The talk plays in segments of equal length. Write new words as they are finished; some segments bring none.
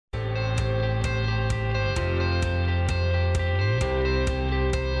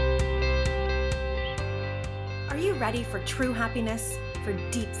ready for true happiness, for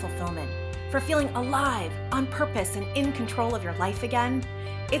deep fulfillment, for feeling alive, on purpose, and in control of your life again?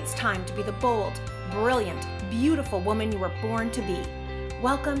 It's time to be the bold, brilliant, beautiful woman you were born to be.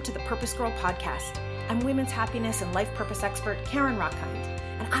 Welcome to the Purpose Girl podcast. I'm women's happiness and life purpose expert Karen Rockkind,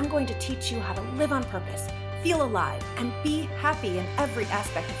 and I'm going to teach you how to live on purpose, feel alive, and be happy in every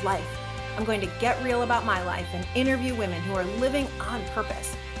aspect of life. I'm going to get real about my life and interview women who are living on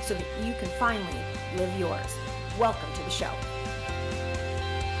purpose so that you can finally live yours. Welcome to the show.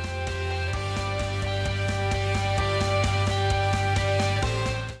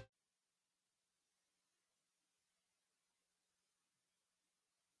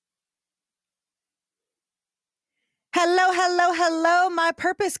 Hello, hello, hello, my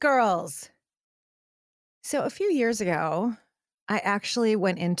purpose girls. So a few years ago, I actually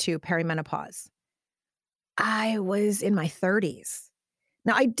went into perimenopause. I was in my 30s.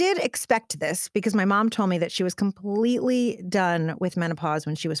 Now, I did expect this because my mom told me that she was completely done with menopause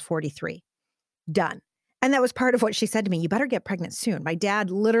when she was 43. Done. And that was part of what she said to me. You better get pregnant soon. My dad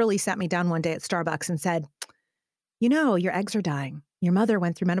literally sat me down one day at Starbucks and said, you know, your eggs are dying. Your mother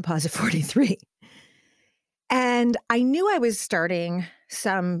went through menopause at 43. And I knew I was starting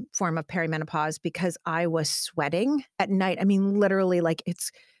some form of perimenopause because I was sweating at night. I mean, literally, like,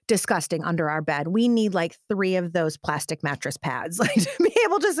 it's disgusting under our bed. We need like 3 of those plastic mattress pads, like, to be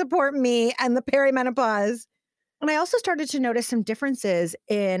able to support me and the perimenopause. And I also started to notice some differences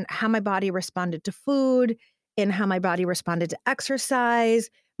in how my body responded to food, in how my body responded to exercise.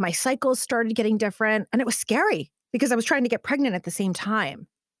 My cycles started getting different, and it was scary because I was trying to get pregnant at the same time.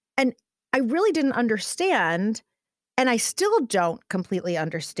 And I really didn't understand, and I still don't completely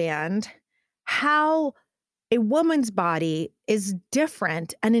understand, how a woman's body is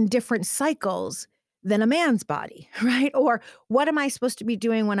different and in different cycles than a man's body, right? Or what am I supposed to be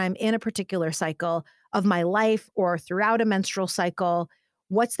doing when I'm in a particular cycle of my life or throughout a menstrual cycle?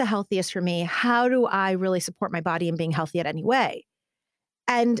 What's the healthiest for me? How do I really support my body in being healthy at any way?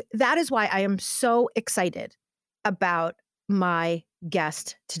 And that is why I am so excited about my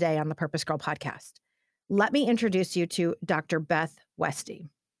guest today on the Purpose Girl podcast. Let me introduce you to Dr. Beth Westie.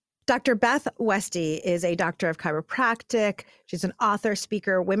 Dr. Beth Westie is a doctor of chiropractic. She's an author,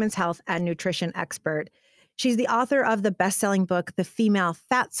 speaker, women's health, and nutrition expert. She's the author of the best-selling book, The Female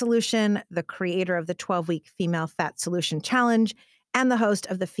Fat Solution, the creator of the 12-week Female Fat Solution Challenge, and the host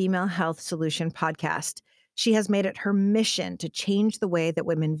of the Female Health Solution podcast. She has made it her mission to change the way that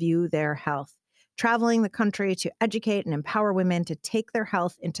women view their health, traveling the country to educate and empower women to take their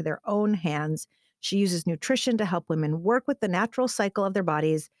health into their own hands. She uses nutrition to help women work with the natural cycle of their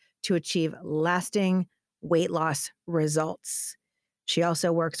bodies to achieve lasting weight loss results. She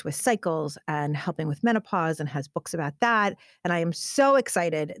also works with cycles and helping with menopause and has books about that. And I am so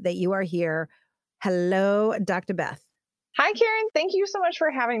excited that you are here. Hello, Dr. Beth. Hi, Karen. Thank you so much for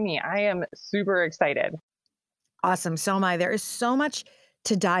having me. I am super excited. Awesome. So am I. There is so much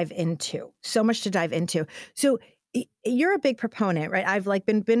to dive into. So you're a big proponent, right? I've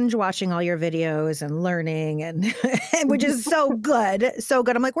been binge watching all your videos and learning, and which is so good. So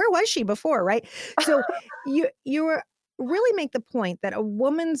good. I'm like, where was she before, right? So you really make the point that a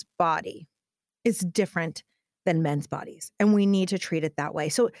woman's body is different than men's bodies, and we need to treat it that way.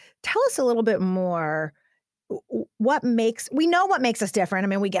 So tell us a little bit more. We know what makes us different. I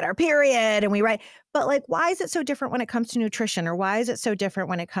mean, we get our period and but why is it so different when it comes to nutrition, or why is it so different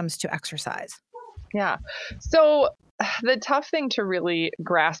when it comes to exercise? Yeah. So the tough thing to really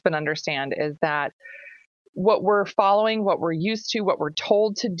grasp and understand is that what we're following, what we're used to, what we're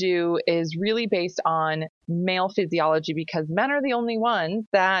told to do is really based on male physiology, because men are the only ones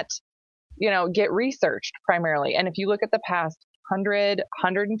that, get researched primarily. And if you look at the past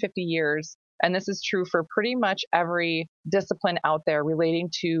 150 years, and this is true for pretty much every discipline out there relating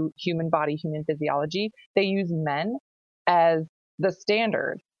to human body, human physiology, they use men as the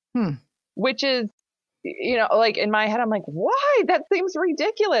standard, which is, in my head, I'm like, why? That seems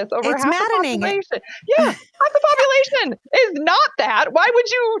ridiculous. Over it's half maddening. The population. Yeah, half the population is not that. Why would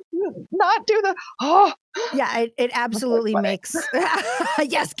you not do the, Yeah, it absolutely makes,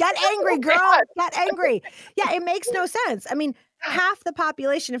 yes, get angry, girl, get angry. Yeah, it makes no sense. I mean, half the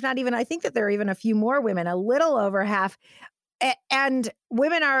population, if not even, I think that there are even a few more women, a little over half, and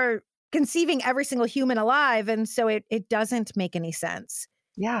women are conceiving every single human alive. And so it doesn't make any sense.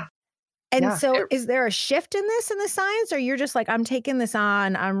 Yeah. And so is there a shift in the science, or you're just like, I'm taking this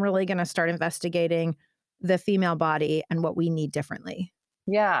on, I'm really going to start investigating the female body and what we need differently?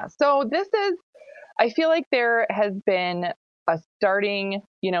 Yeah. So I feel like there has been a starting,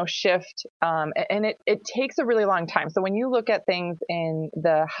 shift, and it takes a really long time. So when you look at things in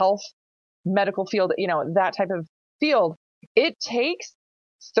the health medical field, that type of field, it takes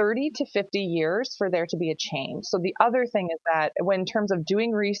 30 to 50 years for there to be a change. So the other thing is that when in terms of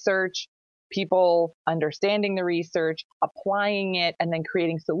doing research, people understanding the research, applying it, and then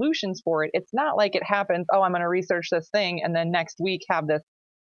creating solutions for it, it's not like it happens, oh, I'm going to research this thing and then next week have this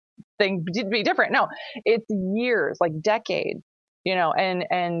thing be different. No, it's years, like decades,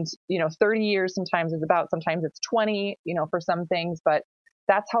 and 30 years sometimes is about, sometimes it's 20, for some things, but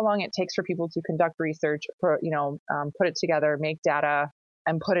that's how long it takes for people to conduct research, put it together, make data,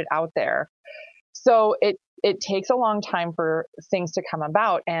 and put it out there. So it takes a long time for things to come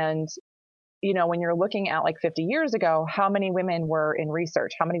about. And, when you're looking at like 50 years ago, how many women were in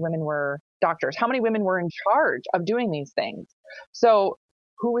research? How many women were doctors? How many women were in charge of doing these things? So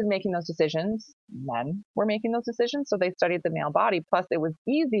who was making those decisions? Men were making those decisions. So they studied the male body. Plus it was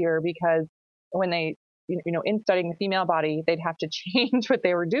easier because when they, in studying the female body, they'd have to change what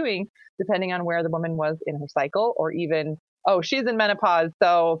they were doing depending on where the woman was in her cycle, or even, oh, she's in menopause,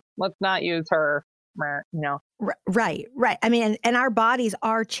 so let's not use her. Right. I mean, and our bodies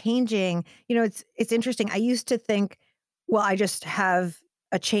are changing. It's interesting. I used to think, well, I just have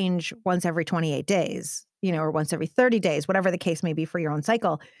a change once every 28 days, or once every 30 days, whatever the case may be for your own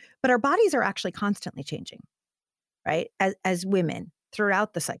cycle. But our bodies are actually constantly changing, right? As women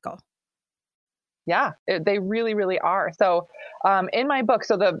throughout the cycle. Yeah, they really, really are. So in my book,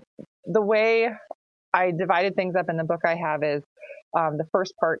 so the way I divided things up in the book I have is the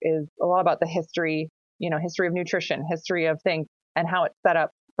first part is a lot about the history, history of nutrition, history of things, and how it's set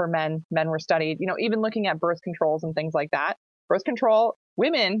up for men. Men were studied, even looking at birth controls and things like that. Birth control,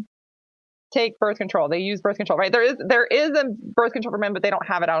 women take birth control. They use birth control, right? There is a birth control for men, but they don't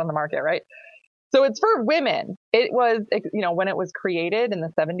have it out on the market, right? So it's for women. It was, when it was created in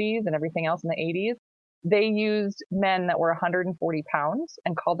the 70s and everything else in the 80s, they used men that were 140 pounds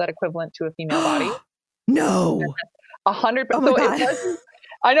and called that equivalent to a female body. No. 100. Oh my so God. It wasn't,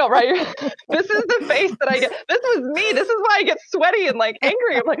 I know, right? This is the face that I get. This was me. This is why I get sweaty and like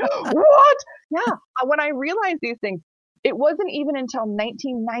angry. I'm like, what? Yeah. When I realized these things, it wasn't even until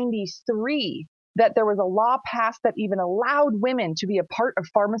 1993 that there was a law passed that even allowed women to be a part of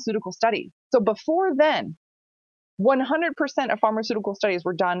pharmaceutical studies. So before then, 100% of pharmaceutical studies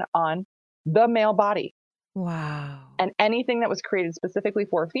were done on the male body. Wow. And anything that was created specifically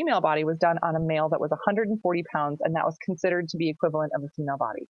for a female body was done on a male that was 140 pounds, and that was considered to be equivalent of a female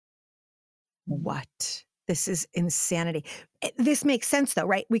body. What? This is insanity. This makes sense though,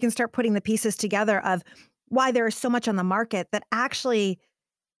 right? We can start putting the pieces together of why there is so much on the market that actually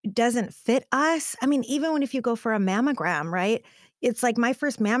doesn't fit us. I mean, even if you go for a mammogram, right? It's like my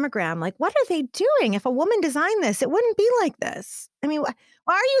first mammogram, like, what are they doing? If a woman designed this, it wouldn't be like this. I mean,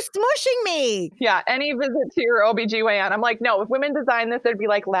 why are you smushing me? Yeah, any visit to your OBGYN, I'm like, no, if women designed this, there'd be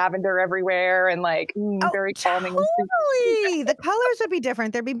like lavender everywhere and like very calming. Totally. The colors would be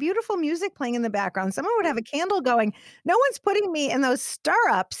different. There'd be beautiful music playing in the background. Someone would have a candle going. No one's putting me in those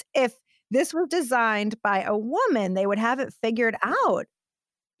stirrups. If this was designed by a woman, they would have it figured out.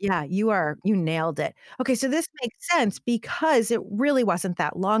 Yeah, you nailed it. Okay, so this makes sense because it really wasn't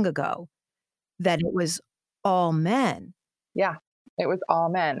that long ago that it was all men. Yeah, it was all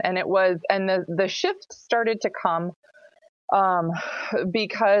men. And the shift started to come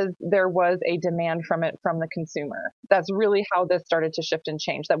because there was a demand from the consumer. That's really how this started to shift and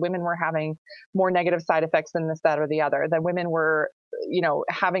change, that women were having more negative side effects than this, that, or the other, that women were,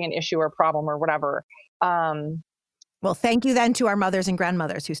 having an issue or problem or whatever. Well, thank you then to our mothers and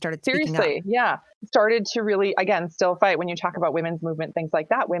grandmothers who started speaking up. Seriously, yeah. Started to really, again, still fight. When you talk about women's movement, things like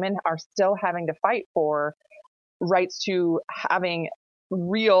that, women are still having to fight for rights to having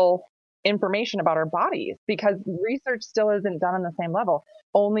real information about our bodies, because research still isn't done on the same level.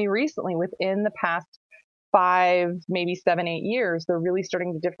 Only recently, within the past 5, maybe 7, 8 years, they're really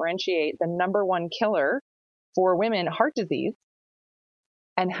starting to differentiate the number one killer for women, heart disease,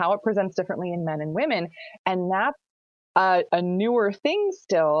 and how it presents differently in men and women. And that's a newer thing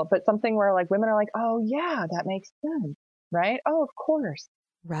still, but something where like women are like, oh yeah, that makes sense, right? Oh, of course.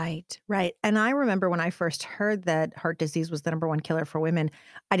 Right. And I remember when I first heard that heart disease was the number one killer for women,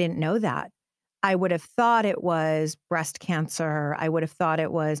 I didn't know that. I would have thought it was breast cancer. I would have thought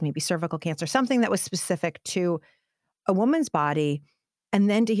it was maybe cervical cancer, something that was specific to a woman's body. And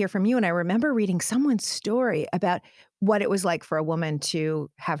then to hear from you, and I remember reading someone's story about what it was like for a woman to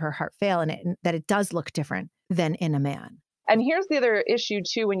have her heart fail, and that it does look different than in a man. And here's the other issue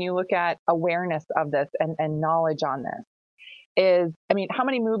too, when you look at awareness of this and knowledge on this is, I mean, how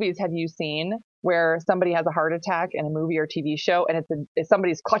many movies have you seen where somebody has a heart attack in a movie or TV show and it's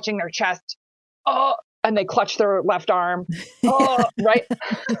somebody's clutching their chest? Oh, and they clutch their left arm. Oh, right.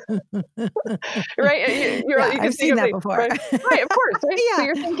 Right. Yeah, You can I've think seen of that things, before. right? Right. Of course. Right. So Yeah.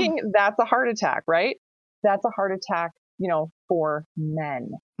 you're thinking that's a heart attack, right? That's a heart attack, for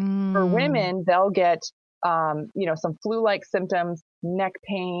men. For Mm, women, they'll get, some flu-like symptoms, neck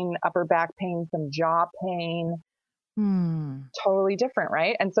pain, upper back pain, some jaw pain, totally different,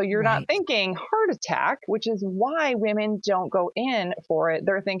 right? And so you're not right. thinking heart attack, which is why women don't go in for it.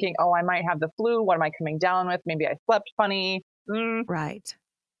 They're thinking, oh, I might have the flu. What am I coming down with? Maybe I slept funny. Right.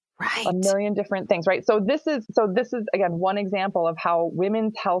 A Right. million different things, right? So this is again one example of how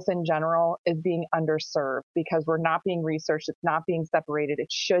women's health in general is being underserved because we're not being researched, it's not being separated,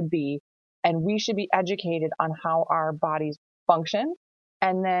 it should be, and we should be educated on how our bodies function,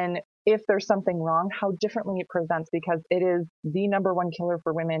 and then if there's something wrong, how differently it presents, because it is the number one killer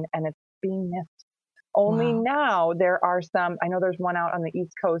for women and it's being missed. Only Wow. now there are some, I know there's one out on the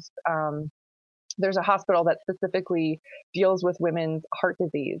East Coast. There's a hospital that specifically deals with women's heart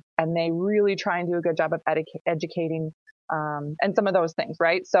disease, and they really try and do a good job of educating and some of those things,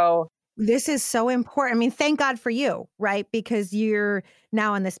 right? So, This is so important. I mean, thank God for you, right? Because you're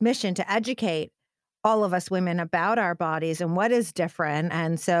now on this mission to educate all of us women about our bodies and what is different.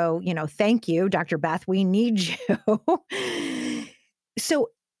 And so, thank you, Dr. Beth. We need you. So,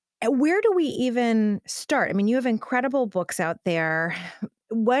 where do we even start? I mean, you have incredible books out there.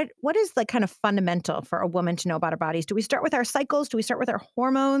 What is like kind of fundamental for a woman to know about our bodies? Do we start with our cycles? Do we start with our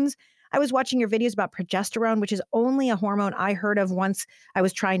hormones? I was watching your videos about progesterone, which is only a hormone I heard of once I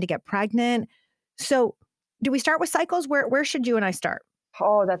was trying to get pregnant. So, do we start with cycles? Where should you and I start?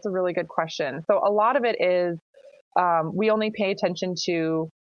 oh, that's a really good question. So, a lot of it is we only pay attention to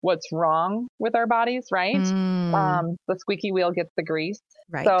what's wrong with our bodies, right? Mm, The squeaky wheel gets the grease.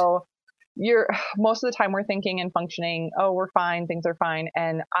 right. So, you're most of the time we're thinking and functioning, oh, we're fine, things are fine.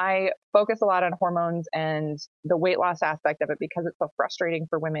 And I focus a lot on hormones and the weight loss aspect of it because it's so frustrating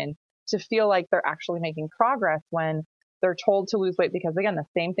for women to feel like they're actually making progress when they're told to lose weight. Because again, the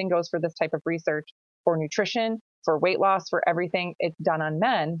same thing goes for this type of research for nutrition, for weight loss, for everything. It's done on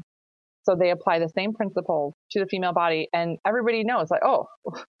men. So they apply the same principles to the female body. And everybody knows, like, oh,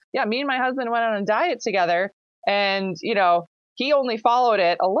 yeah, me and my husband went on a diet together. And, he only followed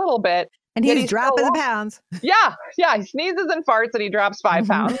it a little bit. And Yet he's he's still dropping the lost. pounds. Yeah, yeah. He sneezes and farts and he drops 5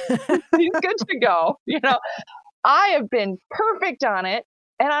 pounds. He's good to go. I have been perfect on it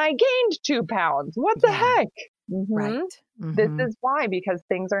and I gained 2 pounds. What the Yeah, heck? right. This Hmm. is why, because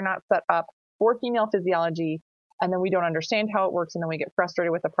things are not set up for female physiology. And then we don't understand how it works. And then we get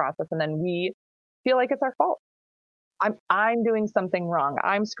frustrated with the process. And then we feel like it's our fault. I'm doing something wrong.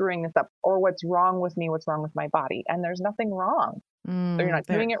 I'm screwing this up. Or what's wrong with me? What's wrong with my body? And there's nothing wrong. So you're not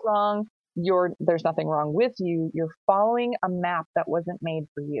There. doing it wrong. There's nothing wrong with you. You're following a map that wasn't made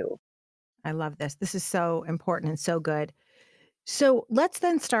for you. I love this. This is so important and so good. So let's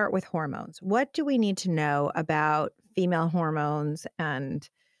then start with hormones. What do we need to know about female hormones and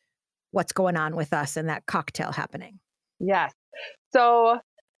what's going on with us and that cocktail happening? Yes. So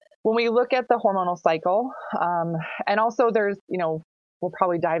when we look at the hormonal cycle, and also we'll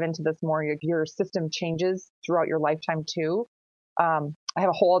probably dive into this more. Your system changes throughout your lifetime too. I have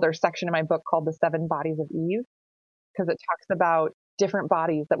a whole other section in my book called The 7 Bodies of Eve, because it talks about different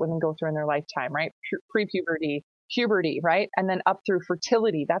bodies that women go through in their lifetime, right? Pre-puberty, puberty, right? And then up through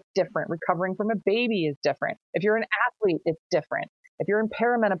fertility, that's different. Recovering from a baby is different. If you're an athlete, it's different. If you're in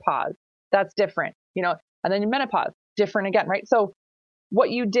perimenopause, that's different, and then in menopause, different again, right? So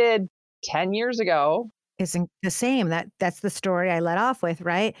what you did 10 years ago. Isn't the same. That's the story I let off with,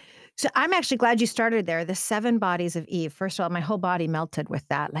 right? So I'm actually glad you started there. The 7 bodies of Eve. First of all, my whole body melted with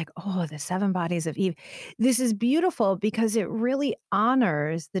that. Like, oh, the 7 bodies of Eve. This is beautiful because it really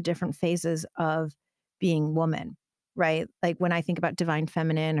honors the different phases of being woman, right? Like when I think about divine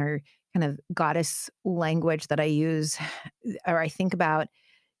feminine or kind of goddess language that I use, or I think about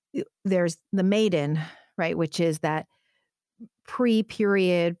there's the maiden, right, which is that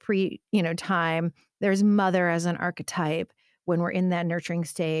pre-period, time. There's mother as an archetype when we're in that nurturing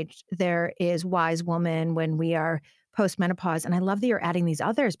stage. There is wise woman when we are post-menopause. And I love that you're adding these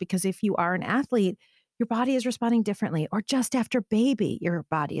others because if you are an athlete, your body is responding differently. Or just after baby, your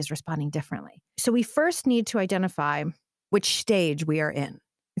body is responding differently. So we first need to identify which stage we are in,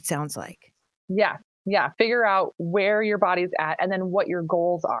 it sounds like. Yeah. Yeah. Figure out where your body's at and then what your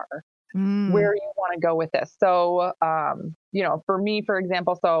goals are, where you want to go with this. So, for me, for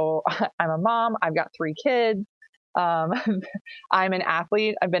example, so I'm a mom, I've got 3 kids. Um, I'm an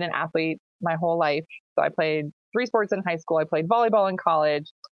athlete. I've been an athlete my whole life. So I played 3 sports in high school. I played volleyball in college.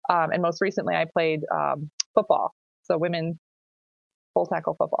 And most recently I played football. So women's full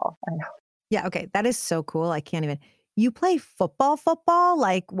tackle football. I know. Yeah. Okay. That is so cool. I can't even. You play football,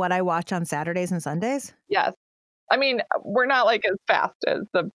 like what I watch on Saturdays and Sundays? Yes. I mean, we're not like as fast as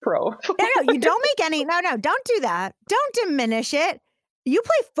the pro. No, you don't make any. No, don't do that. Don't diminish it. You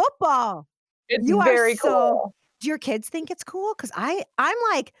play football. It's You are very so. cool. Do your kids think it's cool? Because I'm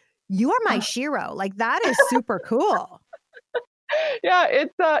like, you are my shiro. Like that is super cool. Yeah,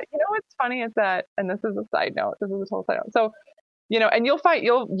 it's what's funny is that, and this is a side note. This is a total side note. So, and you'll find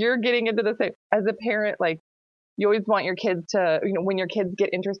you're getting into the same as a parent, like you always want your kids to, when your kids get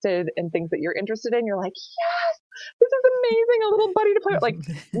interested in things that you're interested in, you're like, yes, this is amazing, a little buddy to play with.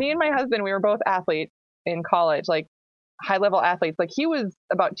 Like me and my husband, we were both athletes in college, like high level athletes. Like he was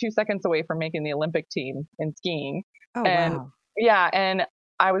about 2 seconds away from making the Olympic team in skiing. Oh, and wow. yeah, and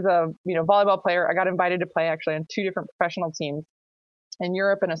I was a volleyball player. I got invited to play actually on 2 different professional teams in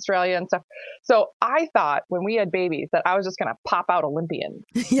Europe and Australia and stuff. So I thought when we had babies that I was just going to pop out Olympian.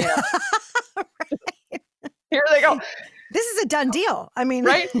 Yeah. Here they go. This is a done deal. I mean,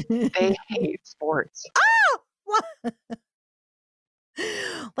 right? They hate sports.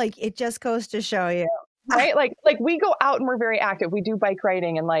 Like it just goes to show you. Right? Like we go out and we're very active. We do bike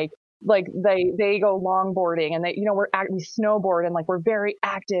riding and like they go longboarding and we snowboard and like we're very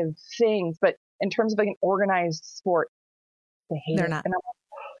active things. But in terms of like an organized sport, they hate They're it. not. And I'm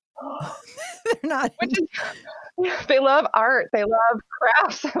like, they're not. They love art. They love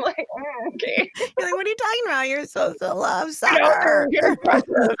crafts. I'm like, okay. You're like, what are you talking about? You're supposed to love soccer.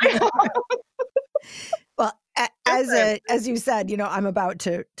 Well, as you said, I'm about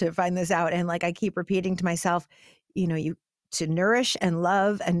to find this out, and like I keep repeating to myself, you to nourish and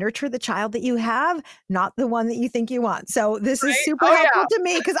love and nurture the child that you have, not the one that you think you want. So this is super helpful to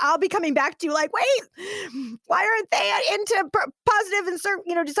me because I'll be coming back to you like, wait, why aren't they into positive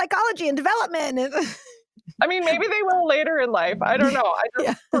and psychology and development? And I mean, maybe they will later in life. I don't know.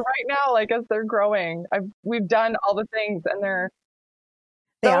 For right now, like as they're growing, we've done all the things, and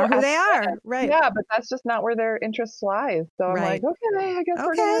they are who they are, right? Yeah, but that's just not where their interest lies. So I'm like, okay, I guess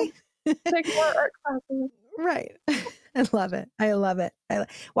we're gonna take more art classes. Right. I love it. I love it.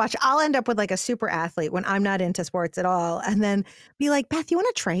 Watch, I'll end up with like a super athlete when I'm not into sports at all. And then be like, Beth, you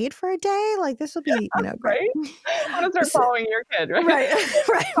want to trade for a day? Like this will be, great. Right? I want to start following your kid, right?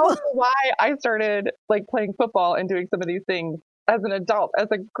 Right. Well, why I started like playing football and doing some of these things as an adult, as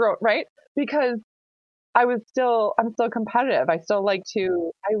a grown, right? Because I'm still competitive. I still like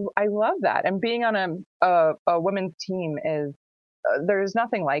to, I love that. And being on a women's team is, there's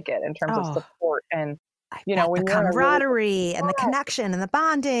nothing like it in terms of support and, when the camaraderie and the connection and the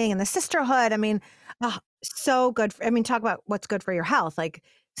bonding and the sisterhood. I mean, so good. Talk about what's good for your health. Like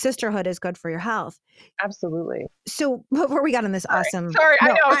sisterhood is good for your health. Absolutely. So before we got on this awesome. Sorry, no,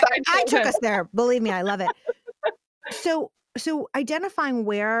 I know. I took us there. Believe me, I love it. So identifying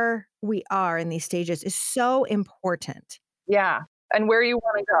where we are in these stages is so important. Yeah. And where you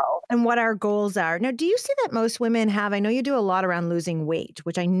want to go. And what our goals are. Now, do you see that most women have? I know you do a lot around losing weight,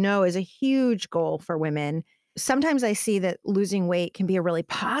 which I know is a huge goal for women. Sometimes I see that losing weight can be a really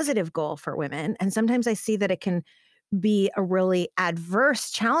positive goal for women. And sometimes I see that it can be a really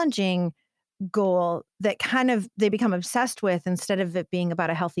adverse, challenging goal that kind of they become obsessed with instead of it being about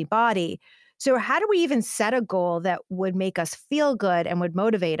a healthy body. So how do we even set a goal that would make us feel good and would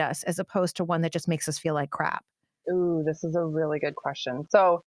motivate us as opposed to one that just makes us feel like crap? Ooh, this is a really good question.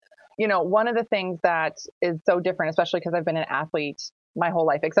 So, one of the things that is so different, especially because I've been an athlete my whole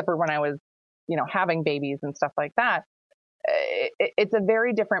life, except for when I was, having babies and stuff like that, it's a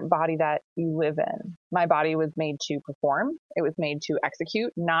very different body that you live in. My body was made to perform. It was made to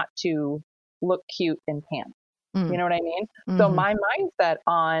execute, not to look cute in pants. You know what I mean? Mm-hmm. So my mindset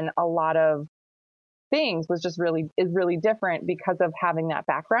on a lot of things is really different because of having that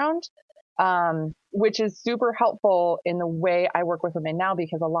background. Which is super helpful in the way I work with women now,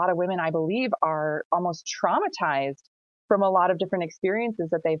 because a lot of women, I believe, are almost traumatized from a lot of different experiences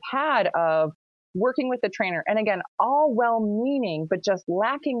that they've had of working with a trainer. And again, all well-meaning, but just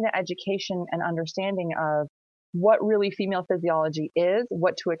lacking the education and understanding of what really female physiology is,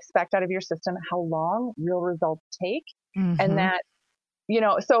 what to expect out of your system, how long real results take. Mm-hmm. And that,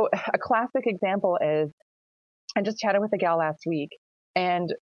 so a classic example is I just chatted with a gal last week, and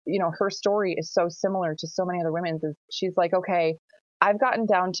her story is so similar to so many other women's. Is she's like, okay, I've gotten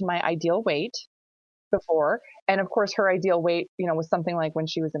down to my ideal weight before. And of course her ideal weight, was something like when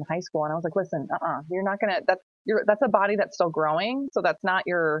she was in high school. And I was like, listen, you're not going to, that's a body that's still growing. So that's not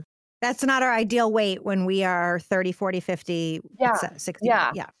our ideal weight when we are 30, 40, 50, 60.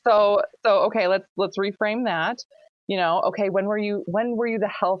 Yeah. So, okay, let's reframe that. Okay, when were you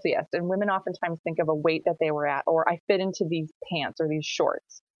the healthiest? And women oftentimes think of a weight that they were at, or I fit into these pants or these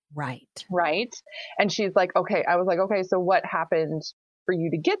shorts. Right. Right. And she's like, okay. I was like, okay, so what happened for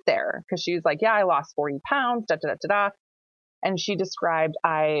you to get there? Because she was like, yeah, I lost 40 pounds, da, da, da, da, da. And she described,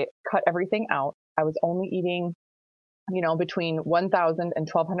 I cut everything out. I was only eating, between 1,000 and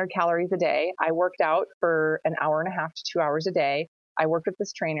 1,200 calories a day. I worked out for an hour and a half to 2 hours a day. I worked with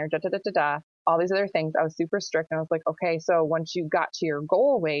this trainer, da, da, da, da, da, all these other things. I was super strict. And I was like, okay, so once you got to your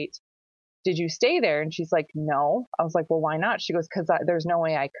goal weight, did you stay there? And she's like, no. I was like, well, why not? She goes, because there's no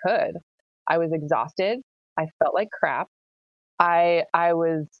way I could. I was exhausted. I felt like crap. I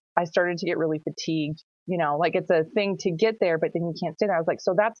started to get really fatigued. Like it's a thing to get there, but then you can't stay there. I was like,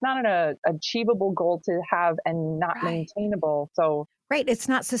 so that's not an achievable goal to have and not Right. maintainable. So Right. It's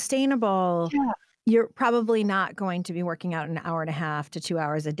not sustainable. yeah, You're probably not going to be working out an hour and a half to 2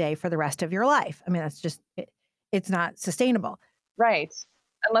 hours a day for the rest of your life. I mean, that's just, it's not sustainable. right.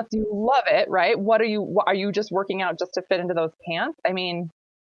 Unless you love it, right? Are you just working out just to fit into those pants? I mean,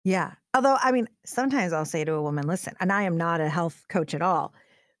 Yeah. Although, I mean, sometimes I'll say to a woman, listen, and I am not a health coach at all,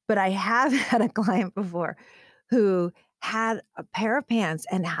 but I have had a client before who had a pair of pants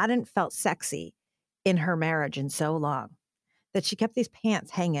and hadn't felt sexy in her marriage in so long that she kept these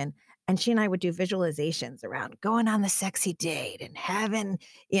pants hanging. And she and I would do visualizations around going on the sexy date and having,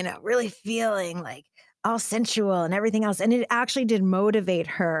 really feeling like all sensual and everything else. And it actually did motivate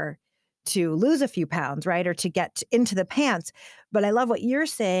her to lose a few pounds, right? Or to get into the pants. But I love what you're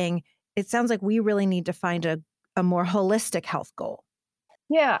saying. It sounds like we really need to find a more holistic health goal.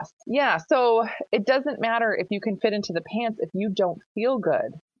 yes, yeah. So it doesn't matter if you can fit into the pants if you don't feel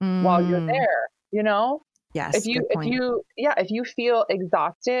good while you're Mm, there, yes, good point. if you feel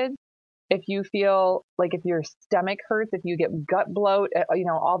exhausted, if you feel like if your stomach hurts, if you get gut bloat,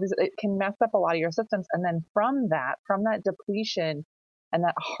 all these, it can mess up a lot of your systems. And then from that depletion and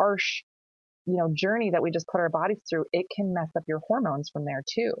that harsh, journey that we just put our bodies through, it can mess up your hormones from there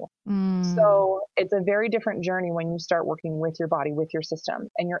too. Mm, So it's a very different journey when you start working with your body, with your system,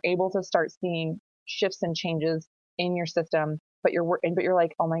 and you're able to start seeing shifts and changes in your system. But you're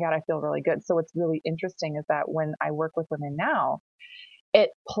like, oh my God, I feel really good. So what's really interesting is that when I work with women now,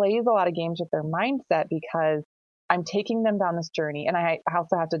 it plays a lot of games with their mindset because I'm taking them down this journey. And I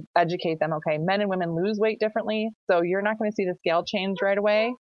also have to educate them. Okay, men and women lose weight differently. So you're not going to see the scale change right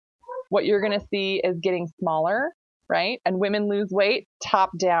away. What you're going to see is getting smaller, right? And women lose weight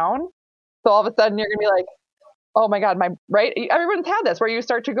top down. So all of a sudden you're going to be like, oh my God, right? Everyone's had this where you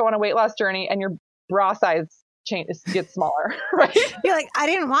start to go on a weight loss journey and your bra size gets smaller, right? you're like, I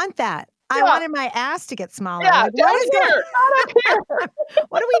didn't want that. I Yeah. wanted my ass to get smaller. Yeah. Like, Down what is going here, not up here.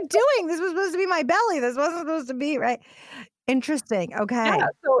 What are we doing? This was supposed to be my belly. This wasn't supposed to be, right? Interesting. Yeah. Okay.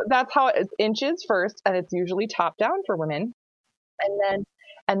 So that's how it's inches first. And it's usually top down for women.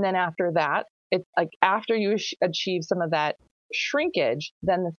 And then after that, it's like after you achieve some of that shrinkage,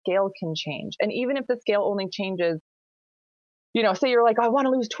 then the scale can change. And even if the scale only changes, say you're like, I want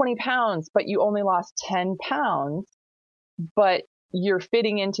to lose 20 pounds, but you only lost 10 pounds, but you're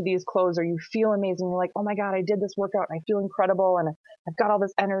fitting into these clothes or you feel amazing. You're like, oh my God, I did this workout and I feel incredible. And I've got all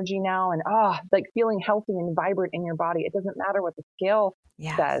this energy now and like feeling healthy and vibrant in your body. It doesn't matter what the scale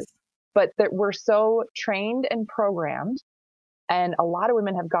says, Yes. but that we're so trained and programmed. And a lot of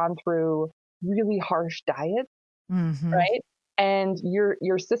women have gone through really harsh diets, Mm-hmm. right? And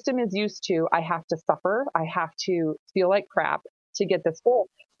your system is used to, I have to suffer, I have to feel like crap to get this goal.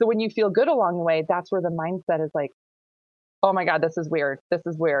 So when you feel good along the way, that's where the mindset is like, oh my God, this is weird. This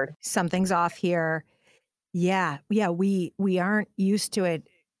is weird. Something's off here. Yeah. Yeah. We aren't used to it.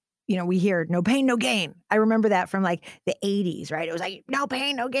 We hear no pain, no gain. I remember that from like the 80s, right? It was like no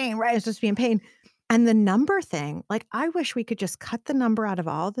pain, no gain, right? It's supposed to be in pain. And the number thing, like I wish we could just cut the number out of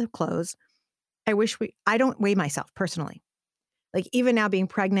all the clothes. I don't weigh myself personally. Like even now being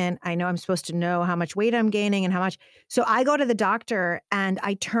pregnant, I know I'm supposed to know how much weight I'm gaining and how much. So I go to the doctor and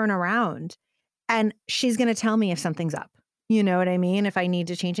I turn around and she's going to tell me if something's up. You know what I mean? If I need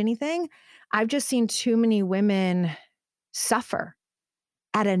to change anything. I've just seen too many women suffer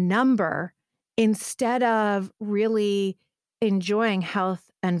at a number instead of really enjoying health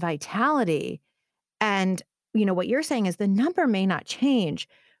and vitality. And what you're saying is the number may not change,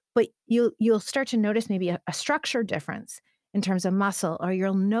 but you'll start to notice maybe a structure difference in terms of muscle, or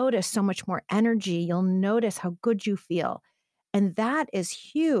you'll notice so much more energy. You'll notice how good you feel. And that is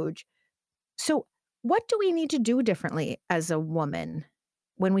huge. So what do we need to do differently as a woman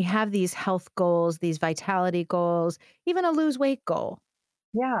when we have these health goals, these vitality goals, even a lose weight goal?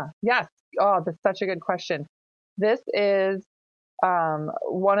 Yeah. Yes. Oh, that's such a good question. This is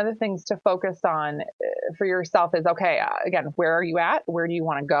one of the things to focus on for yourself is, okay, again, where are you at? Where do you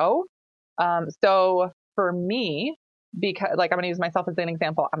want to go? So for me, because like, I'm going to use myself as an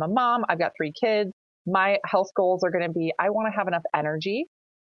example. I'm a mom. I've got 3 kids. My health goals are going to be, I want to have enough energy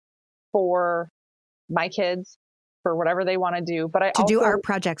for my kids, for whatever they want to do. But I To also do art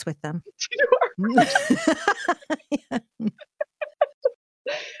projects with them. to do art projects.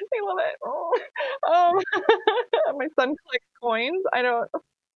 I love it. Oh. My son collects coins.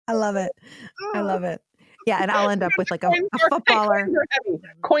 I love it. I love it. Yeah, and I'll end up with like a Coins footballer. are heavy.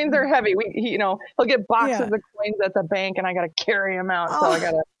 Coins are heavy. He'll get boxes Yeah. of coins at the bank, and I got to carry them out. So Oh. I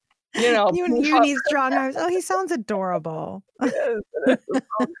got to, you know, You need strong arms. Oh, he sounds adorable. it is. It's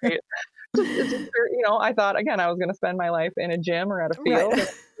so great. It's just, I thought, again, I was going to spend my life in a gym or at a field. Right.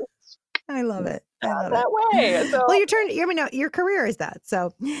 I love it. I love that it. way. So, Well, your career is that.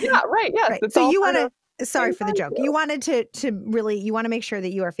 So yeah, right. Yes. right. It's So all you part want of to, sorry for the fun joke. too. You wanted to really, you want to make sure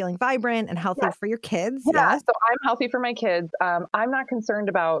that you are feeling vibrant and healthy Yes. for your kids. Yeah. Yes. So I'm healthy for my kids. I'm not concerned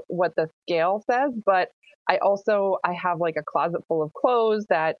about what the scale says, but I have like a closet full of clothes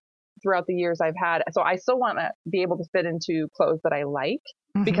that throughout the years I've had. So I still want to be able to fit into clothes that I like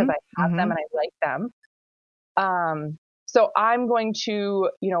because I have them and I like them. So I'm going to,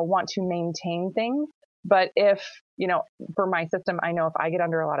 want to maintain things. But if, for my system, I know if I get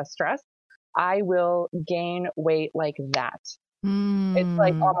under a lot of stress, I will gain weight like that. It's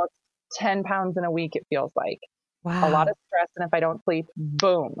like almost 10 pounds in a week, it feels like. Wow. A lot of stress. And if I don't sleep,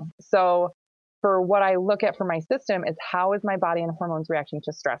 boom. So for what I look at for my system is how is my body and hormones reacting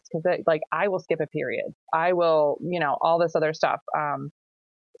to stress? Because I will skip a period. I will, all this other stuff.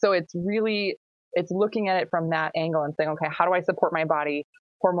 So it's looking at it from that angle and saying, okay, how do I support my body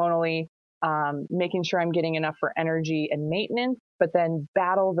hormonally? Making sure I'm getting enough for energy and maintenance, but then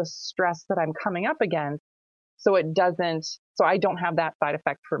battle the stress that I'm coming up against so I don't have that side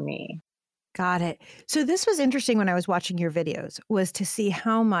effect for me. Got it. So this was interesting when I was watching your videos, was to see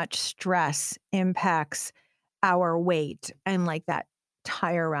how much stress impacts our weight and like that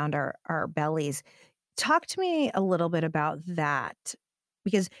tire around our bellies. Talk to me a little bit about that,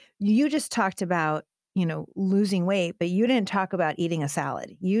 because you just talked about, losing weight, but you didn't talk about eating a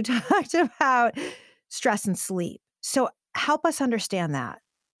salad. You talked about stress and sleep. So help us understand that.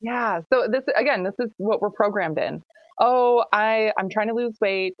 Yeah. So this is what we're programmed in. Oh, I'm trying to lose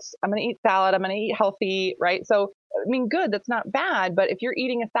weight. I'm going to eat salad. I'm going to eat healthy, right? So, I mean, good. That's not bad. But if you're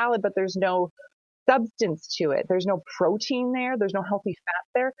eating a salad, but there's no substance to it, there's no protein there, there's no healthy fat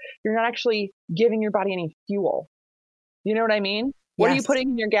there, you're not actually giving your body any fuel. You know what I mean? What are you Yes. putting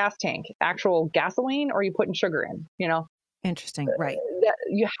in your gas tank? Actual gasoline, or are you putting sugar in? Interesting. Right.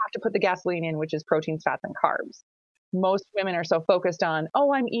 You have to put the gasoline in, which is proteins, fats, and carbs. Most women are so focused on,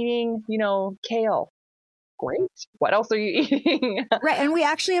 oh, I'm eating, kale. Great. What else are you eating? Right. And we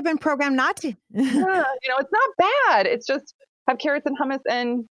actually have been programmed not to. Yeah, it's not bad. It's just have carrots and hummus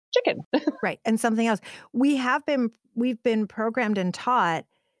and chicken. Right. And something else. We've been programmed and taught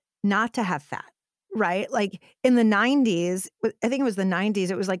not to have fat, right? Like in the 90s, I think it was the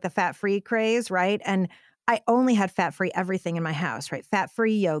 90s, it was like the fat-free craze, right? And I only had fat-free everything in my house, right?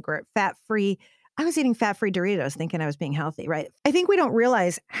 Fat-free yogurt, fat-free. I was eating fat-free Doritos thinking I was being healthy, right? I think we don't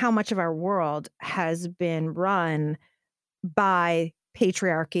realize how much of our world has been run by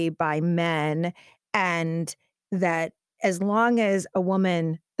patriarchy, by men, and that as long as a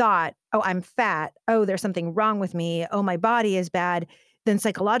woman thought, oh, I'm fat, oh, there's something wrong with me, oh, my body is bad, then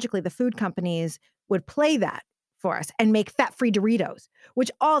psychologically the food companies would play that for us and make fat-free Doritos, which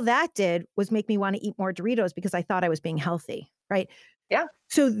all that did was make me want to eat more Doritos because I thought I was being healthy, right? Yeah.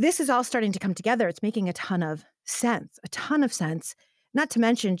 So this is all starting to come together. It's making a ton of sense, not to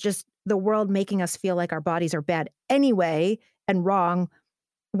mention just the world making us feel like our bodies are bad anyway and wrong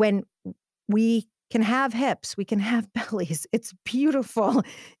when we can have hips, we can have bellies. It's beautiful.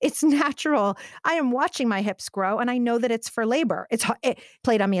 It's natural. I am watching my hips grow and I know that it's for labor. It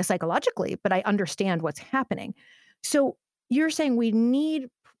played on me psychologically, but I understand what's happening. So you're saying we need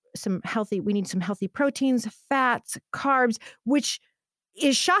some healthy proteins, fats, carbs, which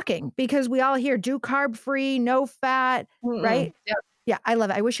is shocking because we all hear do carb free, no fat, right? Yeah. Yeah, I love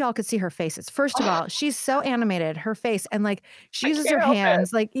it. I wish y'all could see her faces. First of all, she's so animated, her face, and like she uses her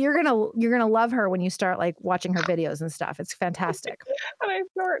hands. Like you're gonna love her when you start like watching her videos and stuff. It's fantastic. And I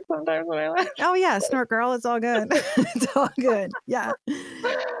snort sometimes when I laugh. Oh yeah, snort girl, it's all good. It's all good. Yeah.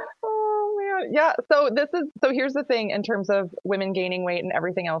 Oh man. Yeah. So here's the thing in terms of women gaining weight and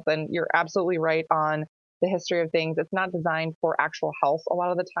everything else, and you're absolutely right on the history of things. It's not designed for actual health a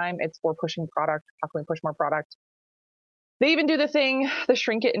lot of the time. It's for pushing product. How can we push more product? They even do the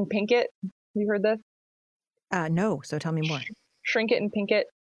shrink it and pink it. Have you heard this? No. So tell me more. Shrink it and pink it.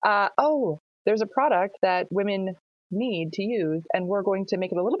 There's a product that women need to use, and we're going to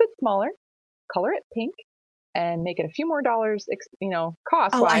make it a little bit smaller, color it pink, and make it a few more dollars,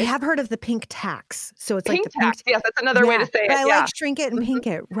 cost Oh, I wise. have heard of the pink tax. So it's like Pink the pink. tax. Yes, that's another way to say But it. I Yeah. like shrink it and Mhm. pink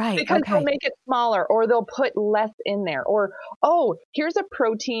it. Right. Because they'll Okay. make it smaller, or they'll put less in there, or, oh, here's a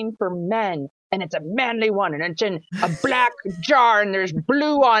protein for men and it's a manly one and it's in a black jar and there's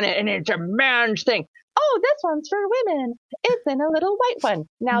blue on it and it's a man's thing. Oh, this one's for women. It's in a little white one.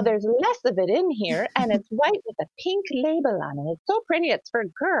 Now there's less of it in here and it's white with a pink label on it. It's so pretty. It's for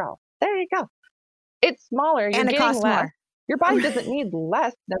girls. There you go. It's smaller. You're And it getting costs less. more. Your body doesn't need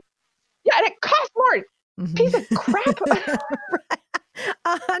less. Yeah, and it costs more. Piece of crap.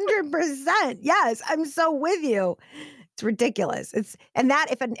 100%. Yes, I'm so with you. It's ridiculous. And that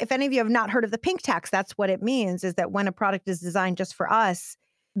if any of you have not heard of the pink tax, that's what it means, is that when a product is designed just for us,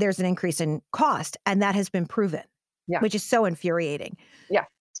 there's an increase in cost, and that has been proven. Yeah. Which is so infuriating. Yeah,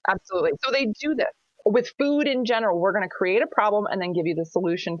 absolutely. So they do this with food in general. We're going to create a problem and then give you the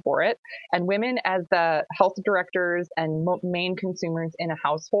solution for it. And women, as the health directors and main consumers in a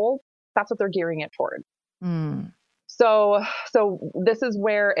household, that's what they're gearing it towards. Mm. So this is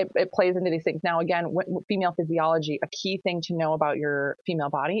where it plays into these things. Now, again, female physiology, a key thing to know about your female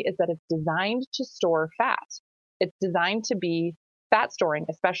body is that it's designed to store fat. It's designed to be fat storing,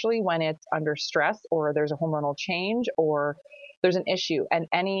 especially when it's under stress or there's a hormonal change or there's an issue and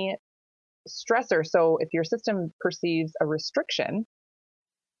any stressor. So if your system perceives a restriction,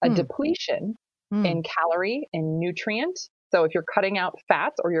 a depletion in calorie, in nutrient. So if you're cutting out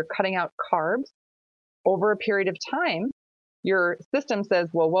fats or you're cutting out carbs, over a period of time, your system says,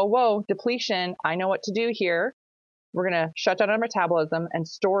 whoa, depletion. I know what to do here. We're going to shut down our metabolism and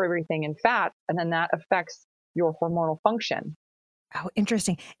store everything in fat. And then that affects your hormonal function. Oh,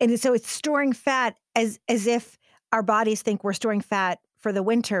 interesting. And so it's storing fat as if our bodies think we're storing fat for the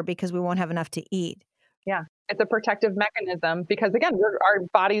winter because we won't have enough to eat. Yeah. It's a protective mechanism because, again, our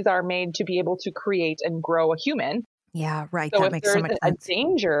bodies are made to be able to create and grow a human. Yeah, right. So that if makes so there's much a sense.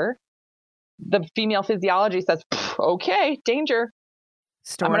 danger, the female physiology says, okay, danger.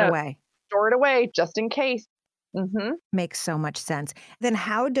 Store it away. Store it away just in case. Mm-hmm. Makes so much sense. Then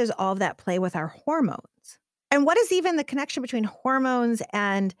how does all of that play with our hormones? And what is even the connection between hormones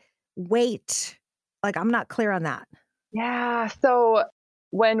and weight? Like, I'm not clear on that. Yeah. So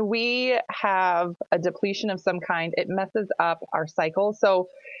when we have a depletion of some kind, it messes up our cycle. So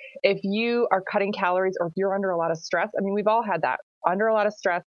if you are cutting calories or if you're under a lot of stress, I mean, we've all had that, under a lot of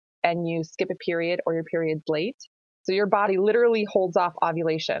stress and you skip a period or your period's late. So your body literally holds off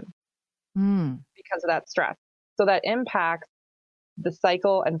ovulation because of that stress. So that impacts the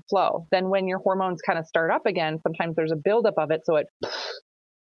cycle and flow. Then when your hormones kind of start up again, sometimes there's a buildup of it. So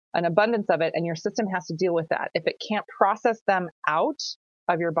an abundance of it, and your system has to deal with that. If it can't process them out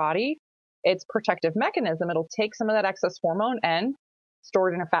of your body, its protective mechanism, it'll take some of that excess hormone and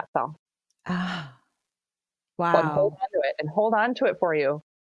store it in a fat cell. Ah, wow. And hold on to it for you.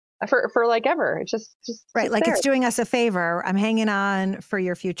 For like ever. It's just right. Like there. It's doing us a favor. I'm hanging on for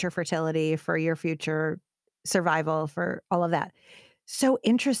your future fertility, for your future survival, for all of that. So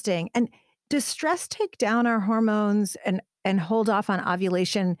interesting. And does stress take down our hormones and hold off on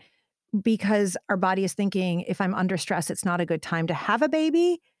ovulation because our body is thinking, if I'm under stress, it's not a good time to have a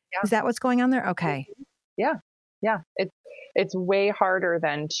baby? Yeah. Is that what's going on there? Okay. Yeah. It's way harder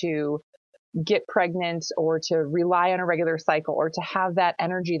than to get pregnant or to rely on a regular cycle or to have that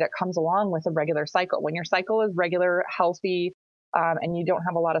energy that comes along with a regular cycle. When your cycle is regular, healthy, and you don't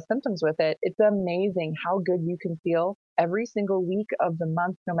have a lot of symptoms with it, it's amazing how good you can feel every single week of the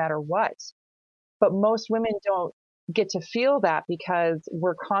month, no matter what. But most women don't get to feel that because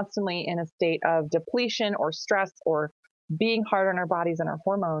we're constantly in a state of depletion or stress or being hard on our bodies and our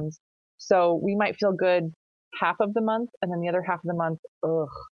hormones. So we might feel good half of the month and then the other half of the month, ugh.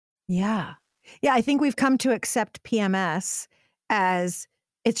 Yeah. Yeah, I think we've come to accept PMS as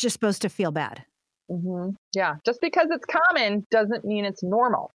it's just supposed to feel bad. Mm-hmm. Yeah. Just because it's common doesn't mean it's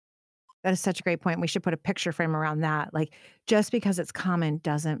normal. That is such a great point. We should put a picture frame around that. Like, just because it's common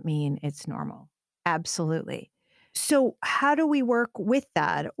doesn't mean it's normal. Absolutely. So how do we work with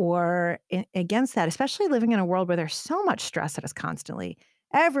that or against that, especially living in a world where there's so much stress at us constantly?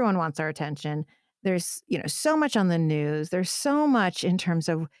 Everyone wants our attention. There's, so much on the news. There's so much in terms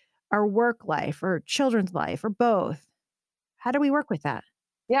of our work life or children's life or both. How do we work with that?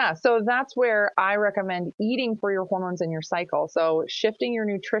 Yeah, so that's where I recommend eating for your hormones and your cycle. So shifting your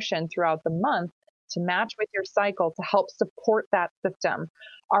nutrition throughout the month to match with your cycle to help support that system.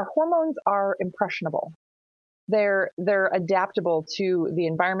 Our hormones are impressionable. They're adaptable to the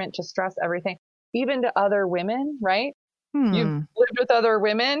environment, to stress, everything, even to other women, right? You've lived with other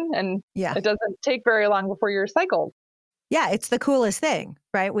women and It doesn't take very long before your cycle Yeah, it's the coolest thing,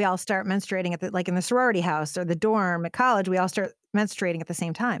 right? We all start menstruating like in the sorority house or the dorm at college, we all start menstruating at the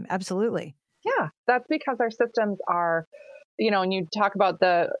same time. Absolutely. Yeah, that's because our systems are, and you talk about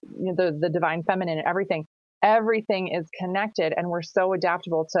the divine feminine and everything is connected, and we're so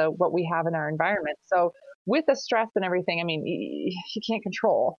adaptable to what we have in our environment. So with the stress and everything, I mean, you can't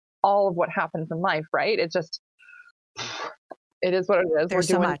control all of what happens in life, right? It is what it is. There's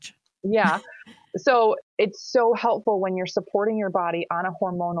so much. Yeah. So it's so helpful when you're supporting your body on a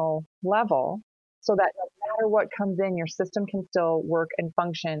hormonal level so that no matter what comes in, your system can still work and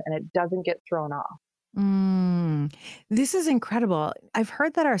function and it doesn't get thrown off. This is incredible. I've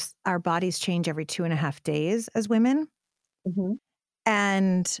heard that our bodies change every 2.5 days as women. Hmm.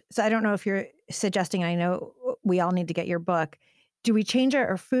 And so I don't know if you're suggesting, I know we all need to get your book. Do we change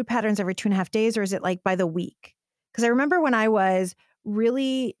our food patterns every 2.5 days, or is it like by the week? Because I remember when I was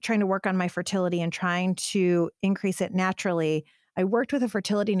really trying to work on my fertility and trying to increase it naturally, I worked with a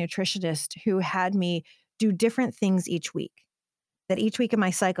fertility nutritionist who had me do different things each week. That each week of my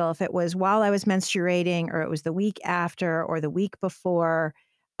cycle, if it was while I was menstruating, or it was the week after, or the week before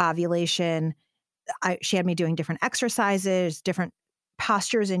ovulation, she had me doing different exercises, different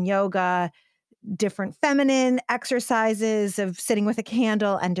postures in yoga, different feminine exercises of sitting with a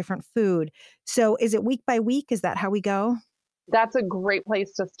candle, and different food. So is it week by week? Is that how we go? That's a great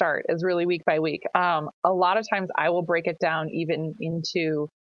place to start, is really week by week. A lot of times I will break it down even into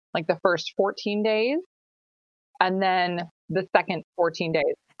like the first 14 days and then the second 14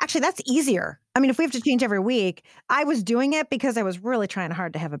 days. Actually, that's easier. I mean, if we have to change every week, I was doing it because I was really trying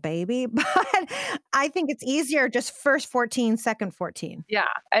hard to have a baby, but I think it's easier just first 14, second 14. Yeah.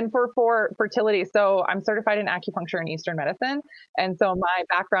 And for fertility, so I'm certified in acupuncture and Eastern medicine. And so my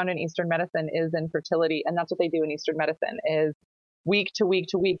background in Eastern medicine is in fertility. And that's what they do in Eastern medicine, is week to week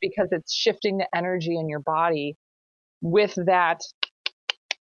to week, because it's shifting the energy in your body with that,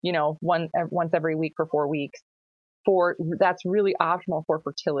 once every week for 4 weeks. That's really optimal for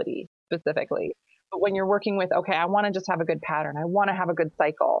fertility specifically. But when you're working with, okay, I want to just have a good pattern, I want to have a good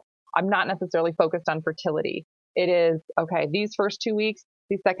cycle, I'm not necessarily focused on fertility. It is, okay, these first 2 weeks,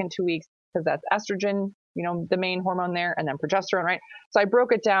 these second 2 weeks, because that's estrogen, the main hormone there, and then progesterone, right? So I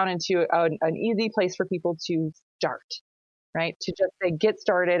broke it down into an easy place for people to start, right? To just say, get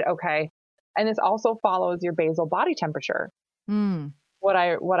started, okay. And this also follows your basal body temperature. What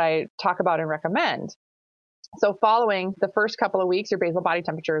I talk about and recommend. So following the first couple of weeks, your basal body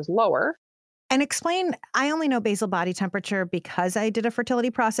temperature is lower. And explain, I only know basal body temperature because I did a fertility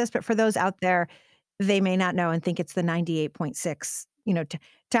process, but for those out there, they may not know and think it's the 98.6,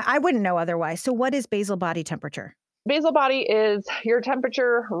 I wouldn't know otherwise. So what is basal body temperature? Basal body is your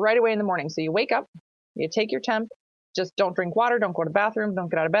temperature right away in the morning. So you wake up, you take your temp, just don't drink water, don't go to the bathroom, don't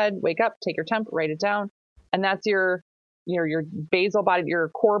get out of bed, wake up, take your temp, write it down. And that's your basal body, your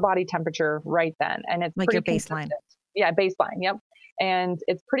core body temperature right then. And it's like your baseline. Consistent. Yeah, baseline. Yep. And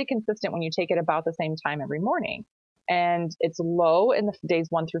it's pretty consistent when you take it about the same time every morning. And it's low in the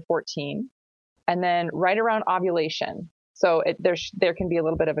days 1 through 14. And then right around ovulation. So there can be a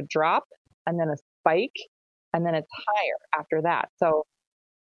little bit of a drop and then a spike, and then it's higher after that. So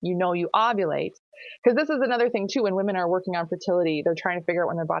you ovulate. Because this is another thing too, when women are working on fertility, they're trying to figure out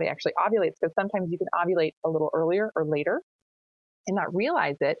when their body actually ovulates, because sometimes you can ovulate a little earlier or later and not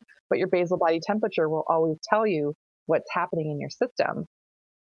realize it, but your basal body temperature will always tell you what's happening in your system.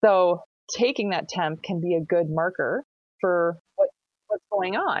 So taking that temp can be a good marker for what's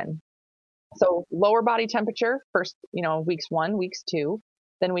going on. So lower body temperature, first, weeks 1, weeks 2,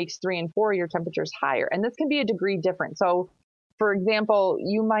 then weeks 3 and 4, your temperature is higher. And this can be a degree different. So for example,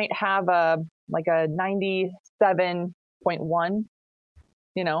 you might have a 97.1,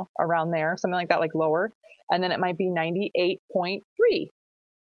 around there, something like that, like lower. And then it might be 98.3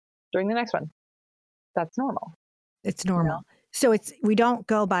 during the next one. That's normal. It's normal. So we don't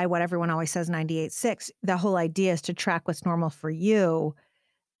go by what everyone always says, 98.6. The whole idea is to track what's normal for you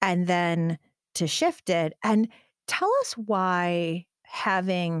and then to shift it. And tell us why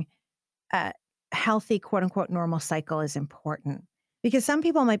having a healthy, quote unquote, normal cycle is important. Because some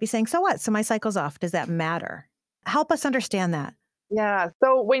people might be saying, so what? So my cycle's off. Does that matter? Help us understand that. Yeah.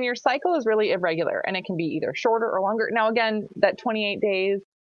 So when your cycle is really irregular, and it can be either shorter or longer. Now, again, that 28 days,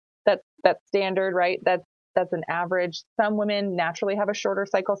 that's standard, right? That's an average. Some women naturally have a shorter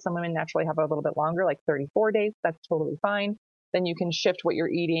cycle. Some women naturally have a little bit longer, like 34 days. That's totally fine. Then you can shift what you're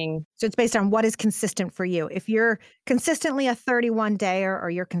eating. So it's based on what is consistent for you. If you're consistently a 31-dayer or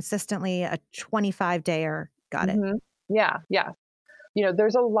you're consistently a 25-dayer, got it. Yeah. Yeah.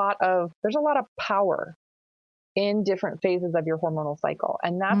 There's a lot of power in different phases of your hormonal cycle.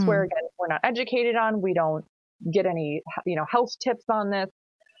 And that's where, again, we're not educated on, we don't get any, health tips on this.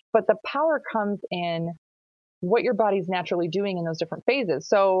 But the power comes in what your body's naturally doing in those different phases.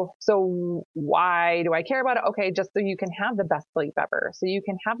 So why do I care about it? Okay, just so you can have the best sleep ever, so you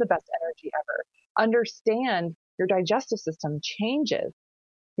can have the best energy ever. Understand your digestive system changes,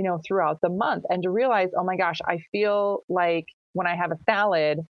 throughout the month, and to realize, oh my gosh, I feel like when I have a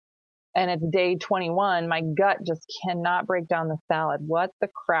salad and it's day 21, my gut just cannot break down the salad. What the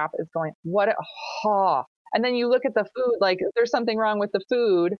crap is and then you look at the food, like there's something wrong with the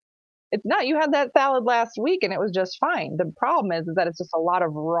food. It's not, you had that salad last week and it was just fine. The problem is that it's just a lot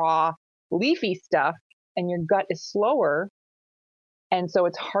of raw, leafy stuff, and your gut is slower. And so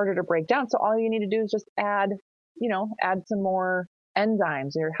it's harder to break down. So all you need to do is just add some more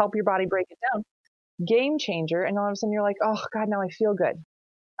enzymes or help your body break it down. Game changer. And all of a sudden you're like, oh God, now I feel good.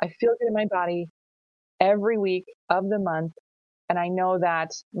 I feel good in my body every week of the month. And I know that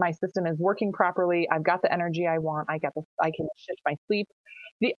my system is working properly. I've got the energy I want. I can shift my sleep.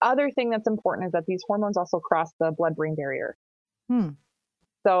 The other thing that's important is that these hormones also cross the blood-brain barrier.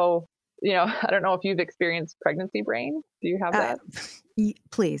 So, I don't know if you've experienced pregnancy brain. Do you have that?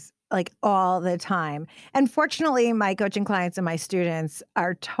 Please, like all the time. And fortunately, my coaching clients and my students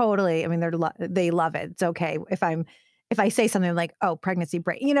are totally, I mean, they love it. It's okay if I say something like, oh, pregnancy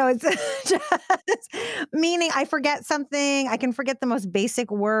brain, it's just meaning I forget something. I can forget the most basic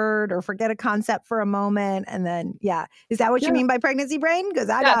word or forget a concept for a moment. And then, is that what you mean by pregnancy brain? Because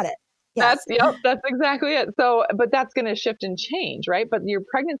I got it. Yes. That's exactly it. So, but that's going to shift and change, right? But your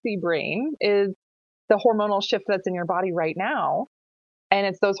pregnancy brain is the hormonal shift that's in your body right now. And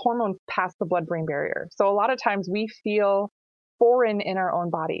it's those hormones past the blood-brain barrier. So a lot of times we feel foreign in our own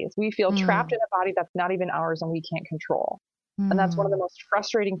bodies. We feel trapped in a body that's not even ours and we can't control. And that's one of the most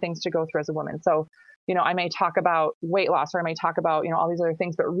frustrating things to go through as a woman. So, I may talk about weight loss, or I may talk about, all these other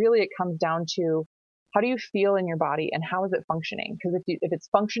things, but really it comes down to how do you feel in your body and how is it functioning? Because if it's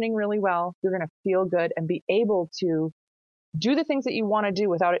functioning really well, you're going to feel good and be able to do the things that you want to do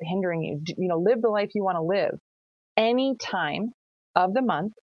without it hindering you. Live the life you want to live any time of the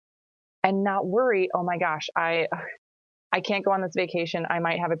month and not worry, oh my gosh, I can't go on this vacation. I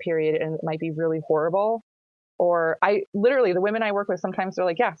might have a period and it might be really horrible. Or the women I work with, sometimes they're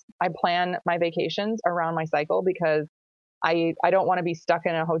like, yes, I plan my vacations around my cycle because I don't want to be stuck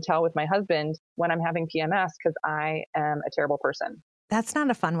in a hotel with my husband when I'm having PMS because I am a terrible person. That's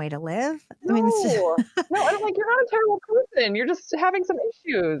not a fun way to live. No, I mean, it's just... no, I'm like, you're not a terrible person. You're just having some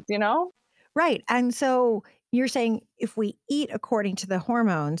issues, Right. And so you're saying if we eat according to the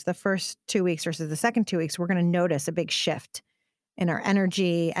hormones, the first 2 weeks versus the second 2 weeks, we're going to notice a big shift in our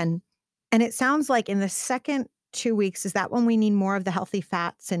energy. And it sounds like in the second 2 weeks, is that when we need more of the healthy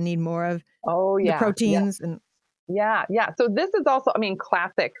fats and need more of the proteins? Yeah. So this is also,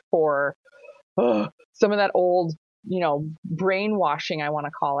 classic for some of that old, brainwashing, I want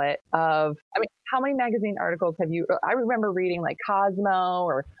to call it, how many magazine articles have you, I remember reading like Cosmo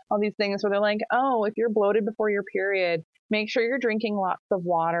or all these things where they're like, oh, if you're bloated before your period, make sure you're drinking lots of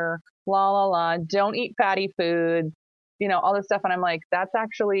water, don't eat fatty foods, all this stuff. And I'm like, that's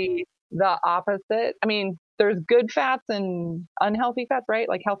actually the opposite. There's good fats and unhealthy fats, right?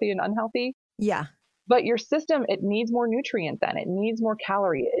 Like healthy and unhealthy. Yeah. But your system, it needs more nutrient then. It needs more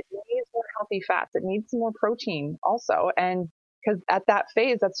calorie. It needs more healthy fats. It needs some more protein also. And because at that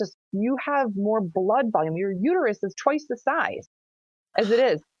phase, that's just, you have more blood volume. Your uterus is twice the size as it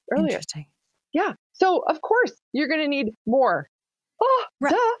is earlier. Interesting. Yeah. So of course you're going to need more. Oh,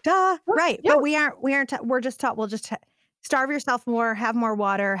 duh. Right. Yeah. But we're just taught, we'll just starve yourself more, have more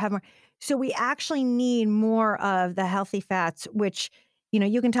water, have more. So we actually need more of the healthy fats, which,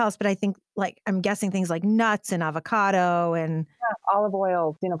 you can tell us, but I think I'm guessing things like nuts and avocado and olive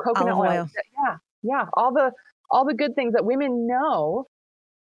oil, coconut oil. Yeah. All the good things that women know,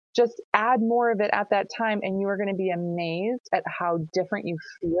 just add more of it at that time. And you are going to be amazed at how different you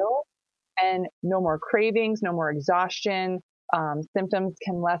feel, and no more cravings, no more exhaustion. Symptoms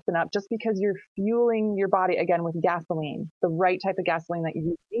can lessen up just because you're fueling your body again with gasoline, the right type of gasoline that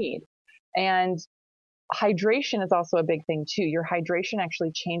you need. And hydration is also a big thing too. Your hydration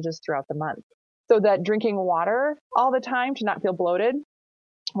actually changes throughout the month. So that drinking water all the time to not feel bloated,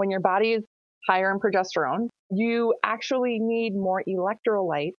 when your body is higher in progesterone, you actually need more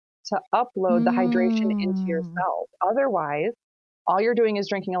electrolytes to upload the hydration into your cells. Otherwise, all you're doing is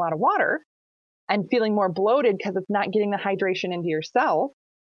drinking a lot of water and feeling more bloated because it's not getting the hydration into your cells.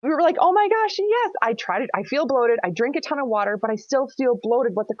 We were like, oh my gosh, yes, I tried it. I feel bloated. I drink a ton of water, but I still feel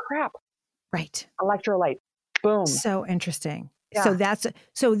bloated. What the crap? Right. Electrolyte. Boom. So interesting. Yeah.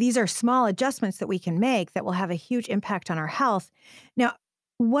 So these are small adjustments that we can make that will have a huge impact on our health. Now,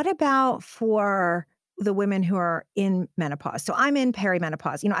 what about for the women who are in menopause. So I'm in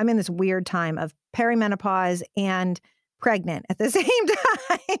perimenopause. I'm in this weird time of perimenopause and pregnant at the same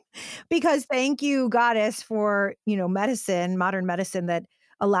time because thank you, goddess, for, medicine, modern medicine that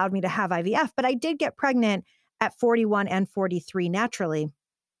allowed me to have IVF. But I did get pregnant at 41 and 43 naturally,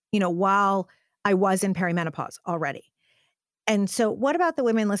 while I was in perimenopause already. And so what about the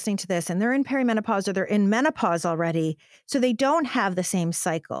women listening to this and they're in perimenopause or they're in menopause already, so they don't have the same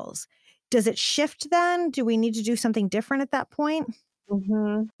cycles? Does it shift then? Do we need to do something different at that point?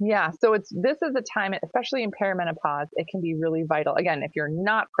 Yeah. So this is a time, especially in perimenopause, it can be really vital. Again, if you're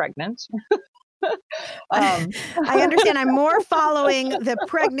not pregnant, I understand. I'm more following the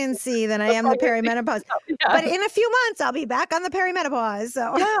pregnancy than I am the perimenopause. Yeah. But in a few months, I'll be back on the perimenopause.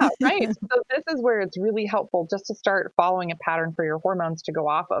 So Yeah, right. So this is where it's really helpful just to start following a pattern for your hormones to go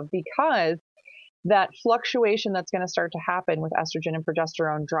off of, because that fluctuation that's going to start to happen with estrogen and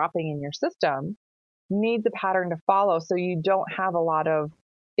progesterone dropping in your system needs a pattern to follow so you don't have a lot of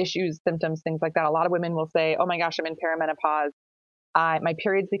issues, symptoms, things like that. A lot of women will say, oh my gosh, I'm in perimenopause. My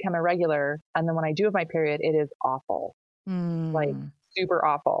periods become irregular. And then when I do have my period, it is awful, like super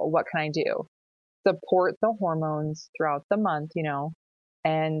awful. What can I do? Support the hormones throughout the month,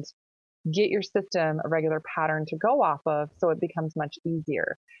 and get your system a regular pattern to go off of so it becomes much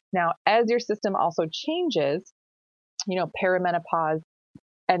easier. Now, as your system also changes, perimenopause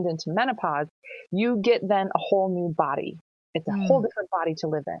and into menopause, you get then a whole new body. It's a whole different body to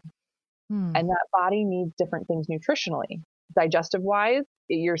live in. And that body needs different things nutritionally. Digestive wise,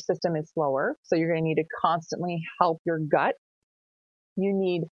 your system is slower. So you're going to need to constantly help your gut. You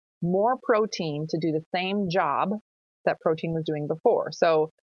need more protein to do the same job that protein was doing before.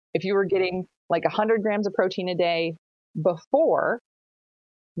 So if you were getting like 100 grams of protein a day before,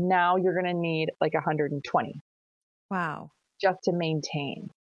 now you're going to need like 120. Wow. Just to maintain.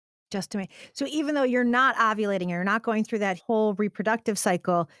 So even though you're not ovulating, you're not going through that whole reproductive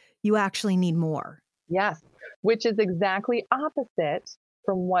cycle, you actually need more. Yes, which is exactly opposite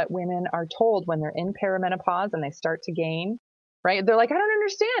from what women are told when they're in perimenopause and they start to gain, right? They're like, I don't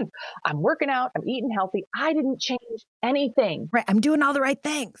understand. I'm working out. I'm eating healthy. I didn't change anything. Right. I'm doing all the right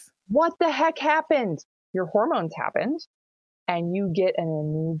things. What the heck happened? Your hormones happened and you get in a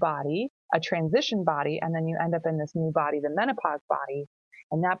new body, a transition body, and then you end up in this new body, the menopause body.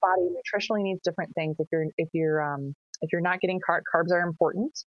 And that body nutritionally needs different things. If you're not getting carbs are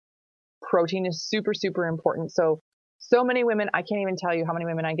important. Protein is super, super important. So many women, I can't even tell you how many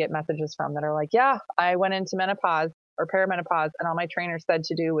women I get messages from that are like, yeah, I went into menopause or perimenopause and all my trainer said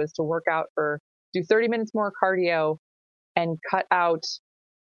to do was to work out do 30 minutes more cardio and cut out,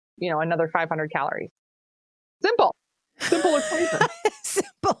 another 500 calories. Simple equation.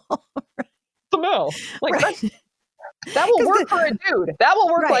 Simple. Simple. Like right. that will work for a dude. That will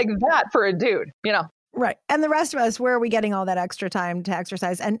work like that for a dude, Right. And the rest of us, where are we getting all that extra time to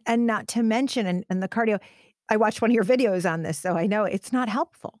exercise? And not to mention, and the cardio, I watched one of your videos on this, so I know it's not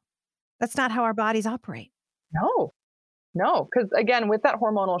helpful. That's not how our bodies operate. No. Because again, with that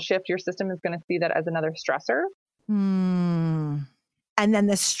hormonal shift, your system is going to see that as another stressor. And then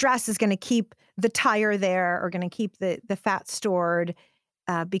the stress is going to keep the tire there or going to keep the fat stored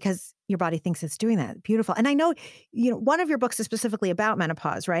because your body thinks it's doing that. Beautiful. And I know, one of your books is specifically about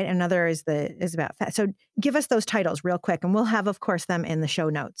menopause, right? Another is about fat. So give us those titles real quick, and we'll have, of course, them in the show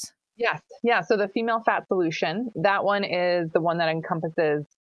notes. Yes. Yeah. So the female fat solution, that one is the one that encompasses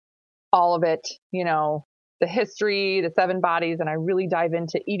all of it, the history, the 7 bodies. And I really dive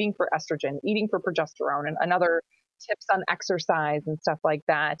into eating for estrogen, eating for progesterone, and other tips on exercise and stuff like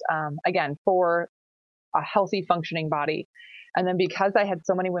that. Again, for a healthy functioning body. And then because I had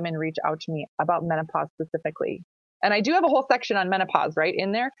so many women reach out to me about menopause specifically, and I do have a whole section on menopause right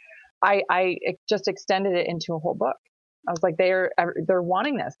in there, I just extended it into a whole book. I was like, they're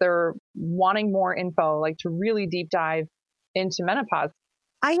wanting this. They're wanting more info, like to really deep dive into menopause.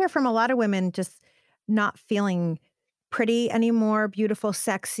 I hear from a lot of women just not feeling pretty anymore, beautiful,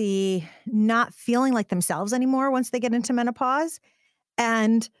 sexy, not feeling like themselves anymore once they get into menopause.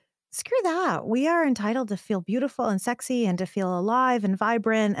 And screw that. We are entitled to feel beautiful and sexy and to feel alive and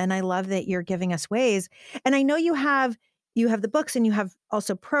vibrant. And I love that you're giving us ways. And I know you have the books and you have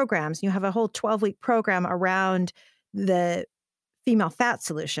also programs. You have a whole 12-week program around the female fat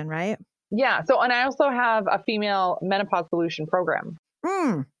solution, right? Yeah. So, and I also have a female menopause solution program.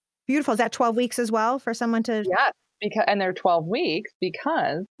 Beautiful. Is that 12 weeks as well for someone to? Yes. And they're 12 weeks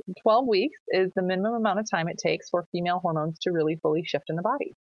because 12 weeks is the minimum amount of time it takes for female hormones to really fully shift in the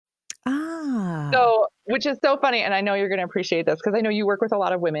body. So, which is so funny. And I know you're going to appreciate this because I know you work with a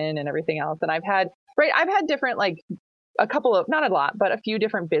lot of women and everything else. And I've had different, like a couple of, not a lot, but a few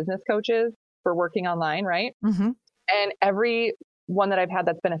different business coaches for working online, right? Mm-hmm. And every one that I've had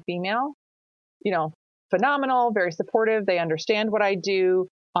that's been a female, phenomenal, very supportive. They understand what I do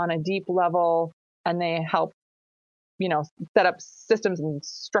on a deep level, and they help, set up systems and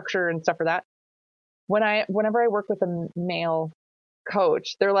structure and stuff for that. Whenever I work with a male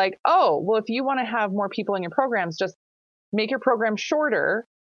coach, they're like, oh, well, if you want to have more people in your programs, just make your program shorter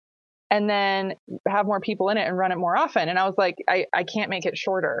and then have more people in it and run it more often. And I was like, I can't make it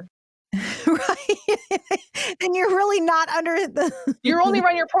shorter. Right. And you're really not under the. You only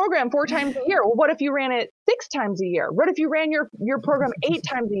run your program 4 times a year. Well, what if you ran it 6 times a year? What if you ran your program 8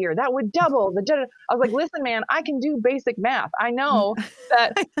 times a year? That would double the. I was like, listen, man, I can do basic math. I know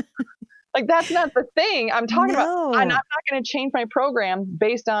that. Like, that's not the thing I'm talking about. I'm not going to change my program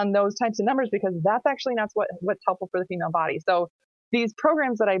based on those types of numbers, because that's actually not what's helpful for the female body. So these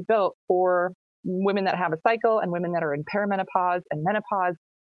programs that I built for women that have a cycle and women that are in perimenopause and menopause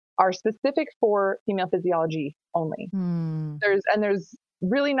are specific for female physiology only. There's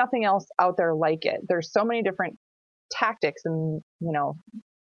really nothing else out there like it. There's so many different tactics and,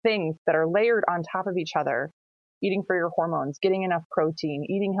 things that are layered on top of each other. Eating for your hormones, getting enough protein,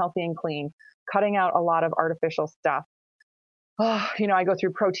 eating healthy and clean, cutting out a lot of artificial stuff. I go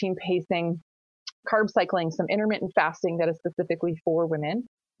through protein pacing, carb cycling, some intermittent fasting that is specifically for women.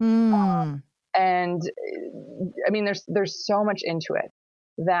 And I mean, there's so much into it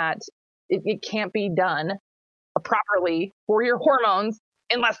that it can't be done properly for your hormones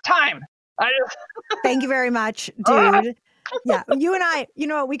in less time. Thank you very much, dude. Yeah. You and I,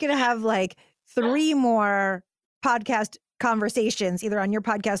 we could have like 3 more podcast conversations, either on your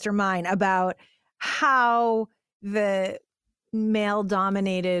podcast or mine, about how the male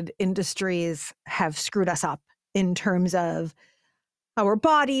dominated industries have screwed us up in terms of our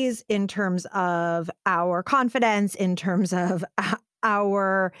bodies, in terms of our confidence, in terms of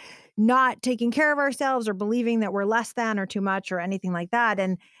our not taking care of ourselves or believing that we're less than or too much or anything like that.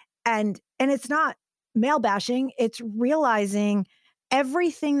 And it's not male bashing. It's realizing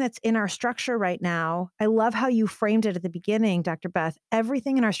everything that's in our structure right now. I love how you framed it at the beginning, Dr. Beth.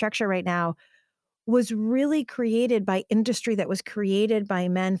 Everything in our structure right now was really created by industry that was created by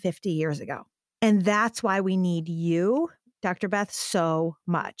men 50 years ago. And that's why we need you, Dr. Beth, so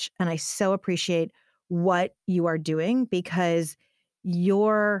much. And I so appreciate what you are doing, because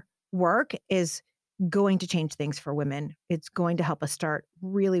your work is going to change things for women. It's going to help us start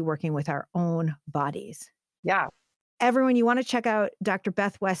really working with our own bodies. Yeah. Everyone, you want to check out Dr.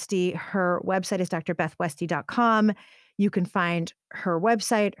 Beth Westie. Her website is drbethwestie.com. You can find her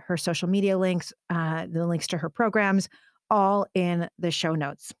website, her social media links, the links to her programs, all in the show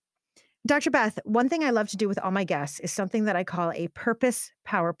notes. Dr. Beth, one thing I love to do with all my guests is something that I call a purpose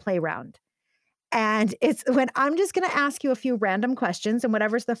power play round. And it's when I'm just going to ask you a few random questions, and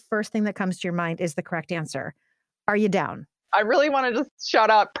whatever's the first thing that comes to your mind is the correct answer. Are you down? I really want to just shout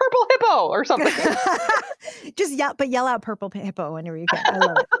out purple hippo or something. Just yell out purple hippo whenever you can. I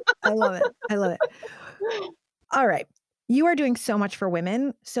love it. I love it. I love it. All right. You are doing so much for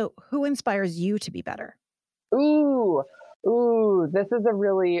women. So who inspires you to be better? Ooh, this is a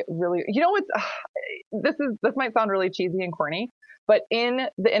really, really, this might sound really cheesy and corny, but in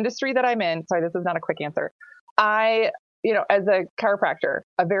the industry that I'm in, sorry, this is not a quick answer. I, as a chiropractor,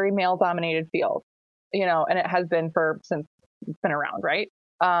 a very male dominated field, and it has been since it's been around, right?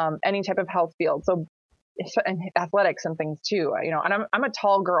 Any type of health field. So, and athletics and things too, and I'm a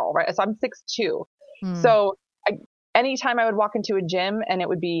tall girl, right? So I'm 6'2". So anytime I would walk into a gym and it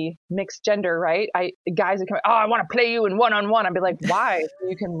would be mixed gender, right? Guys would come, oh, I want to play you in one-on-one. I'd be like, why? So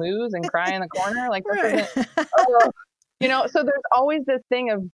you can lose and cry in the corner? Like, right. So there's always this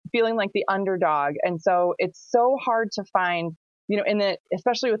thing of feeling like the underdog. And so it's so hard to find,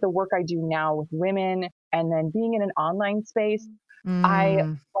 especially with the work I do now with women and then being in an online space, I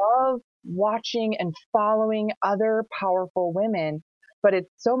love watching and following other powerful women, but it's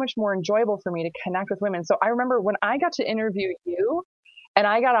so much more enjoyable for me to connect with women. So I remember when I got to interview you and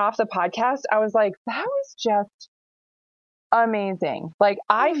I got off the podcast, I was like, that was just amazing. Like,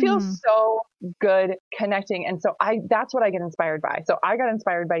 I feel so good connecting. And so that's what I get inspired by. So I got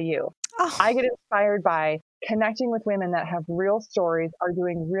inspired by you. Oh. I get inspired by connecting with women that have real stories, are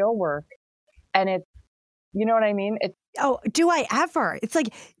doing real work. And it's, you know what I mean? Do I ever? It's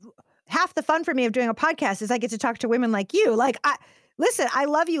like half the fun for me of doing a podcast is I get to talk to women like you. Like, listen, I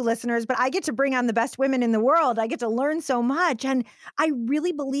love you listeners, but I get to bring on the best women in the world. I get to learn so much. And I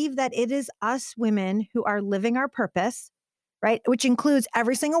really believe that it is us women who are living our purpose, right? Which includes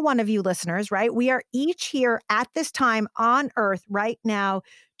every single one of you listeners, right? We are each here at this time on earth right now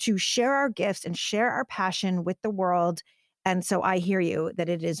to share our gifts and share our passion with the world. And so I hear you that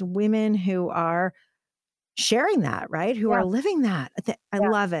it is women who are sharing that, right? Who Yeah. are living that. I Yeah.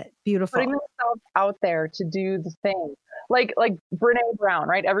 love it. Beautiful. Putting themselves out there to do the thing. Like Brene Brown,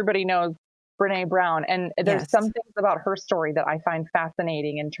 right? Everybody knows Brene Brown. And there's Yes. some things about her story that I find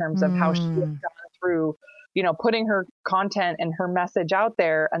fascinating in terms of how she has gone through, putting her content and her message out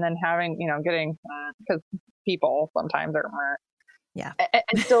there and then having, getting, because people sometimes are, Yeah.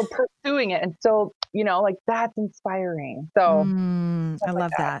 and still pursuing it and still, like that's inspiring. So I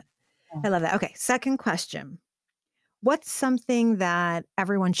love that. Yeah. I love that. Okay. Second question. What's something that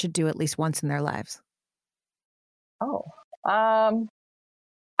everyone should do at least once in their lives? Oh, I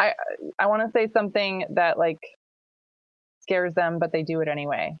want to say something that like scares them, but they do it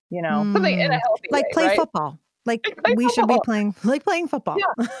anyway. Something in a healthy Like way, play right? football. Like Play we should be football. playing football.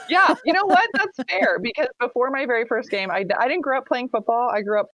 Yeah, yeah. You know what? That's fair because before my very first game, I didn't grow up playing football. I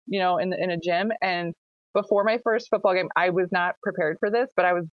grew up, in a gym, and before my first football game, I was not prepared for this, but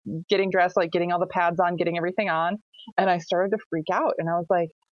I was getting dressed, like getting all the pads on, getting everything on, and I started to freak out, and I was like,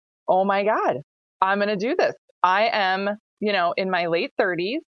 oh my God, I'm gonna do this. I am, in my late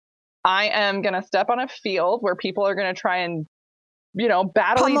 30s. I am gonna step on a field where people are gonna try and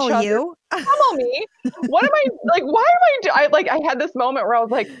battle Pummel each other. you. Pummel me. What am I like? Why am I had this moment where I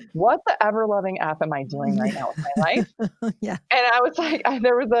was like, what the ever loving F am I doing right now with my life? Yeah. And I was like,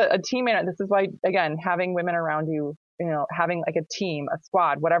 there was a teammate. And this is why, again, having women around you, having like a team, a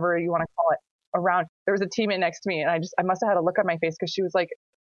squad, whatever you want to call it around. There was a teammate next to me and I must have had a look on my face because she was like,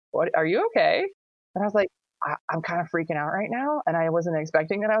 what, are you okay? And I was like, I'm kind of freaking out right now. And I wasn't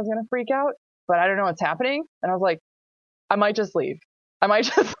expecting that I was going to freak out, but I don't know what's happening. And I was like, I might just leave. I might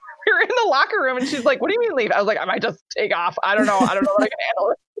just, we were in the locker room and she's like, what do you mean leave? I was like, I might just take off. I don't know that I can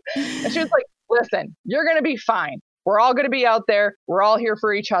handle it. And she was like, listen, you're going to be fine. We're all going to be out there. We're all here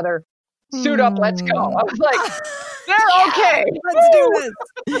for each other. Suit up. Let's go. I was like, they're okay. Let's do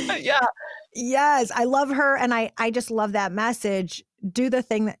this. Yeah. Yes. I love her. And I just love that message. Do the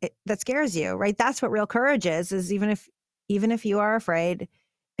thing that scares you, right? That's what real courage is even if you are afraid,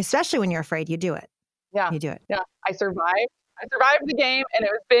 especially when you're afraid, you do it. Yeah. You do it. Yeah. I survived the game and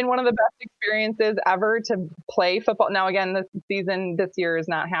it's been one of the best experiences ever to play football. Now, again, this year is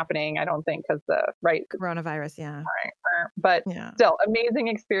not happening, I don't think, because the coronavirus. Yeah. Right. But still, amazing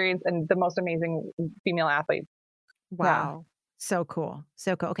experience and the most amazing female athletes. Wow. Yeah. So cool.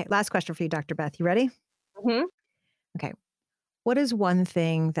 So cool. Okay. Last question for you, Dr. Beth. You ready? Mm-hmm. Okay. What is one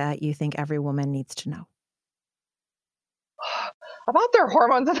thing that you think every woman needs to know? About their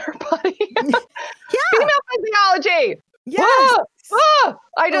hormones in their body. Yeah. Female physiology. Yes.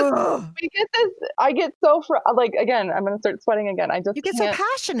 I get so, again, I'm going to start sweating again. You get so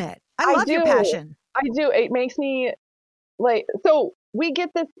passionate. I love your passion. I do. It makes me so we get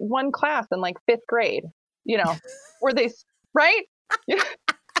this one class in like 5th grade, where they, right? Yes.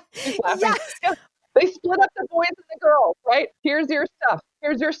 Yeah. They split up the boys and the girls, right? Here's your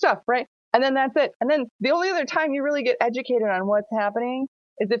stuff, right? And then that's it. And then the only other time you really get educated on what's happening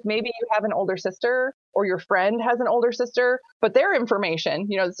is if maybe you have an older sister or your friend has an older sister, but their information,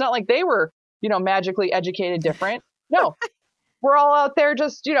 it's not like they were, magically educated different. No, we're all out there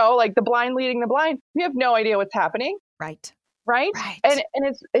just, like the blind leading the blind. We have no idea what's happening. Right. And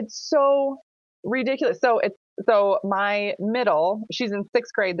it's so ridiculous. So my middle, she's in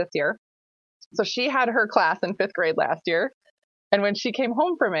 6th grade this year. So she had her class in 5th grade last year. And when she came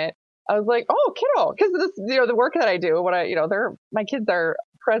home from it, I was like, oh, kiddo, because this, the work that I do, my kids are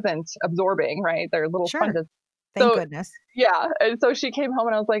present absorbing, right? They're little sponges. Thank goodness. Yeah. And so she came home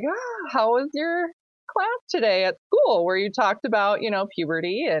and I was like, how was your class today at school where you talked about,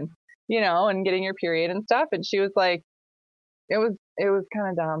 puberty and, and getting your period and stuff. And she was like, it was kind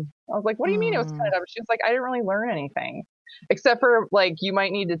of dumb. I was like, what do you mean it was kind of dumb? She was like, I didn't really learn anything except for like, you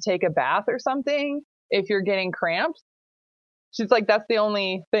might need to take a bath or something if you're getting cramps. She's like, that's the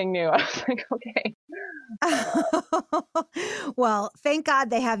only thing new. I was like, okay. Well, thank God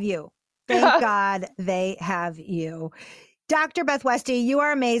they have you. Thank God they have you. Dr. Beth Westie, you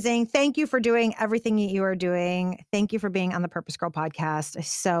are amazing. Thank you for doing everything you are doing. Thank you for being on the Purpose Girl podcast. I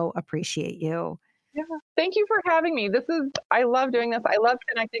so appreciate you. Yeah. Thank you for having me. I love doing this. I love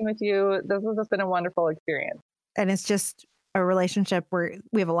connecting with you. This has just been a wonderful experience. And it's just a relationship where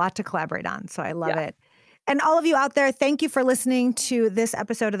we have a lot to collaborate on. So I love it. And all of you out there, thank you for listening to this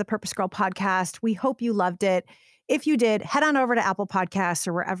episode of the Purpose Girl podcast. We hope you loved it. If you did, head on over to Apple Podcasts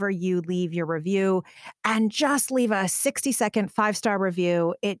or wherever you leave your review and just leave a 60-second 5-star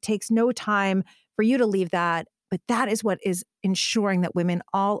review. It takes no time for you to leave that. But that is what is ensuring that women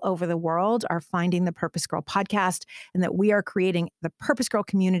all over the world are finding the Purpose Girl podcast, and that we are creating the Purpose Girl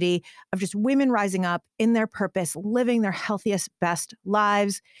community of just women rising up in their purpose, living their healthiest, best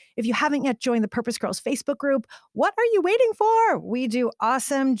lives. If you haven't yet joined the Purpose Girls Facebook group, what are you waiting for? We do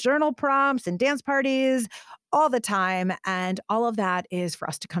awesome journal prompts and dance parties all the time. And all of that is for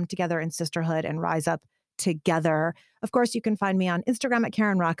us to come together in sisterhood and rise up together. Of course, you can find me on Instagram at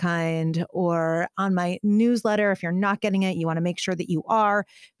Karen Rockhind, or on my newsletter. If you're not getting it, you want to make sure that you are,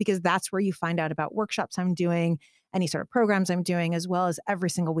 because that's where you find out about workshops I'm doing, any sort of programs I'm doing, as well as every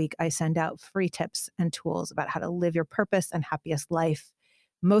single week I send out free tips and tools about how to live your purpose and happiest life.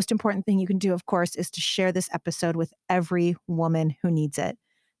 Most important thing you can do, of course, is to share this episode with every woman who needs it.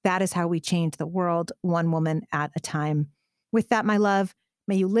 That is how we change the world, one woman at a time. With that, my love,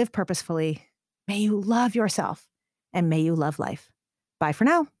 may you live purposefully, may you love yourself, and may you love life. Bye for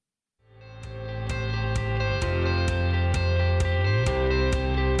now.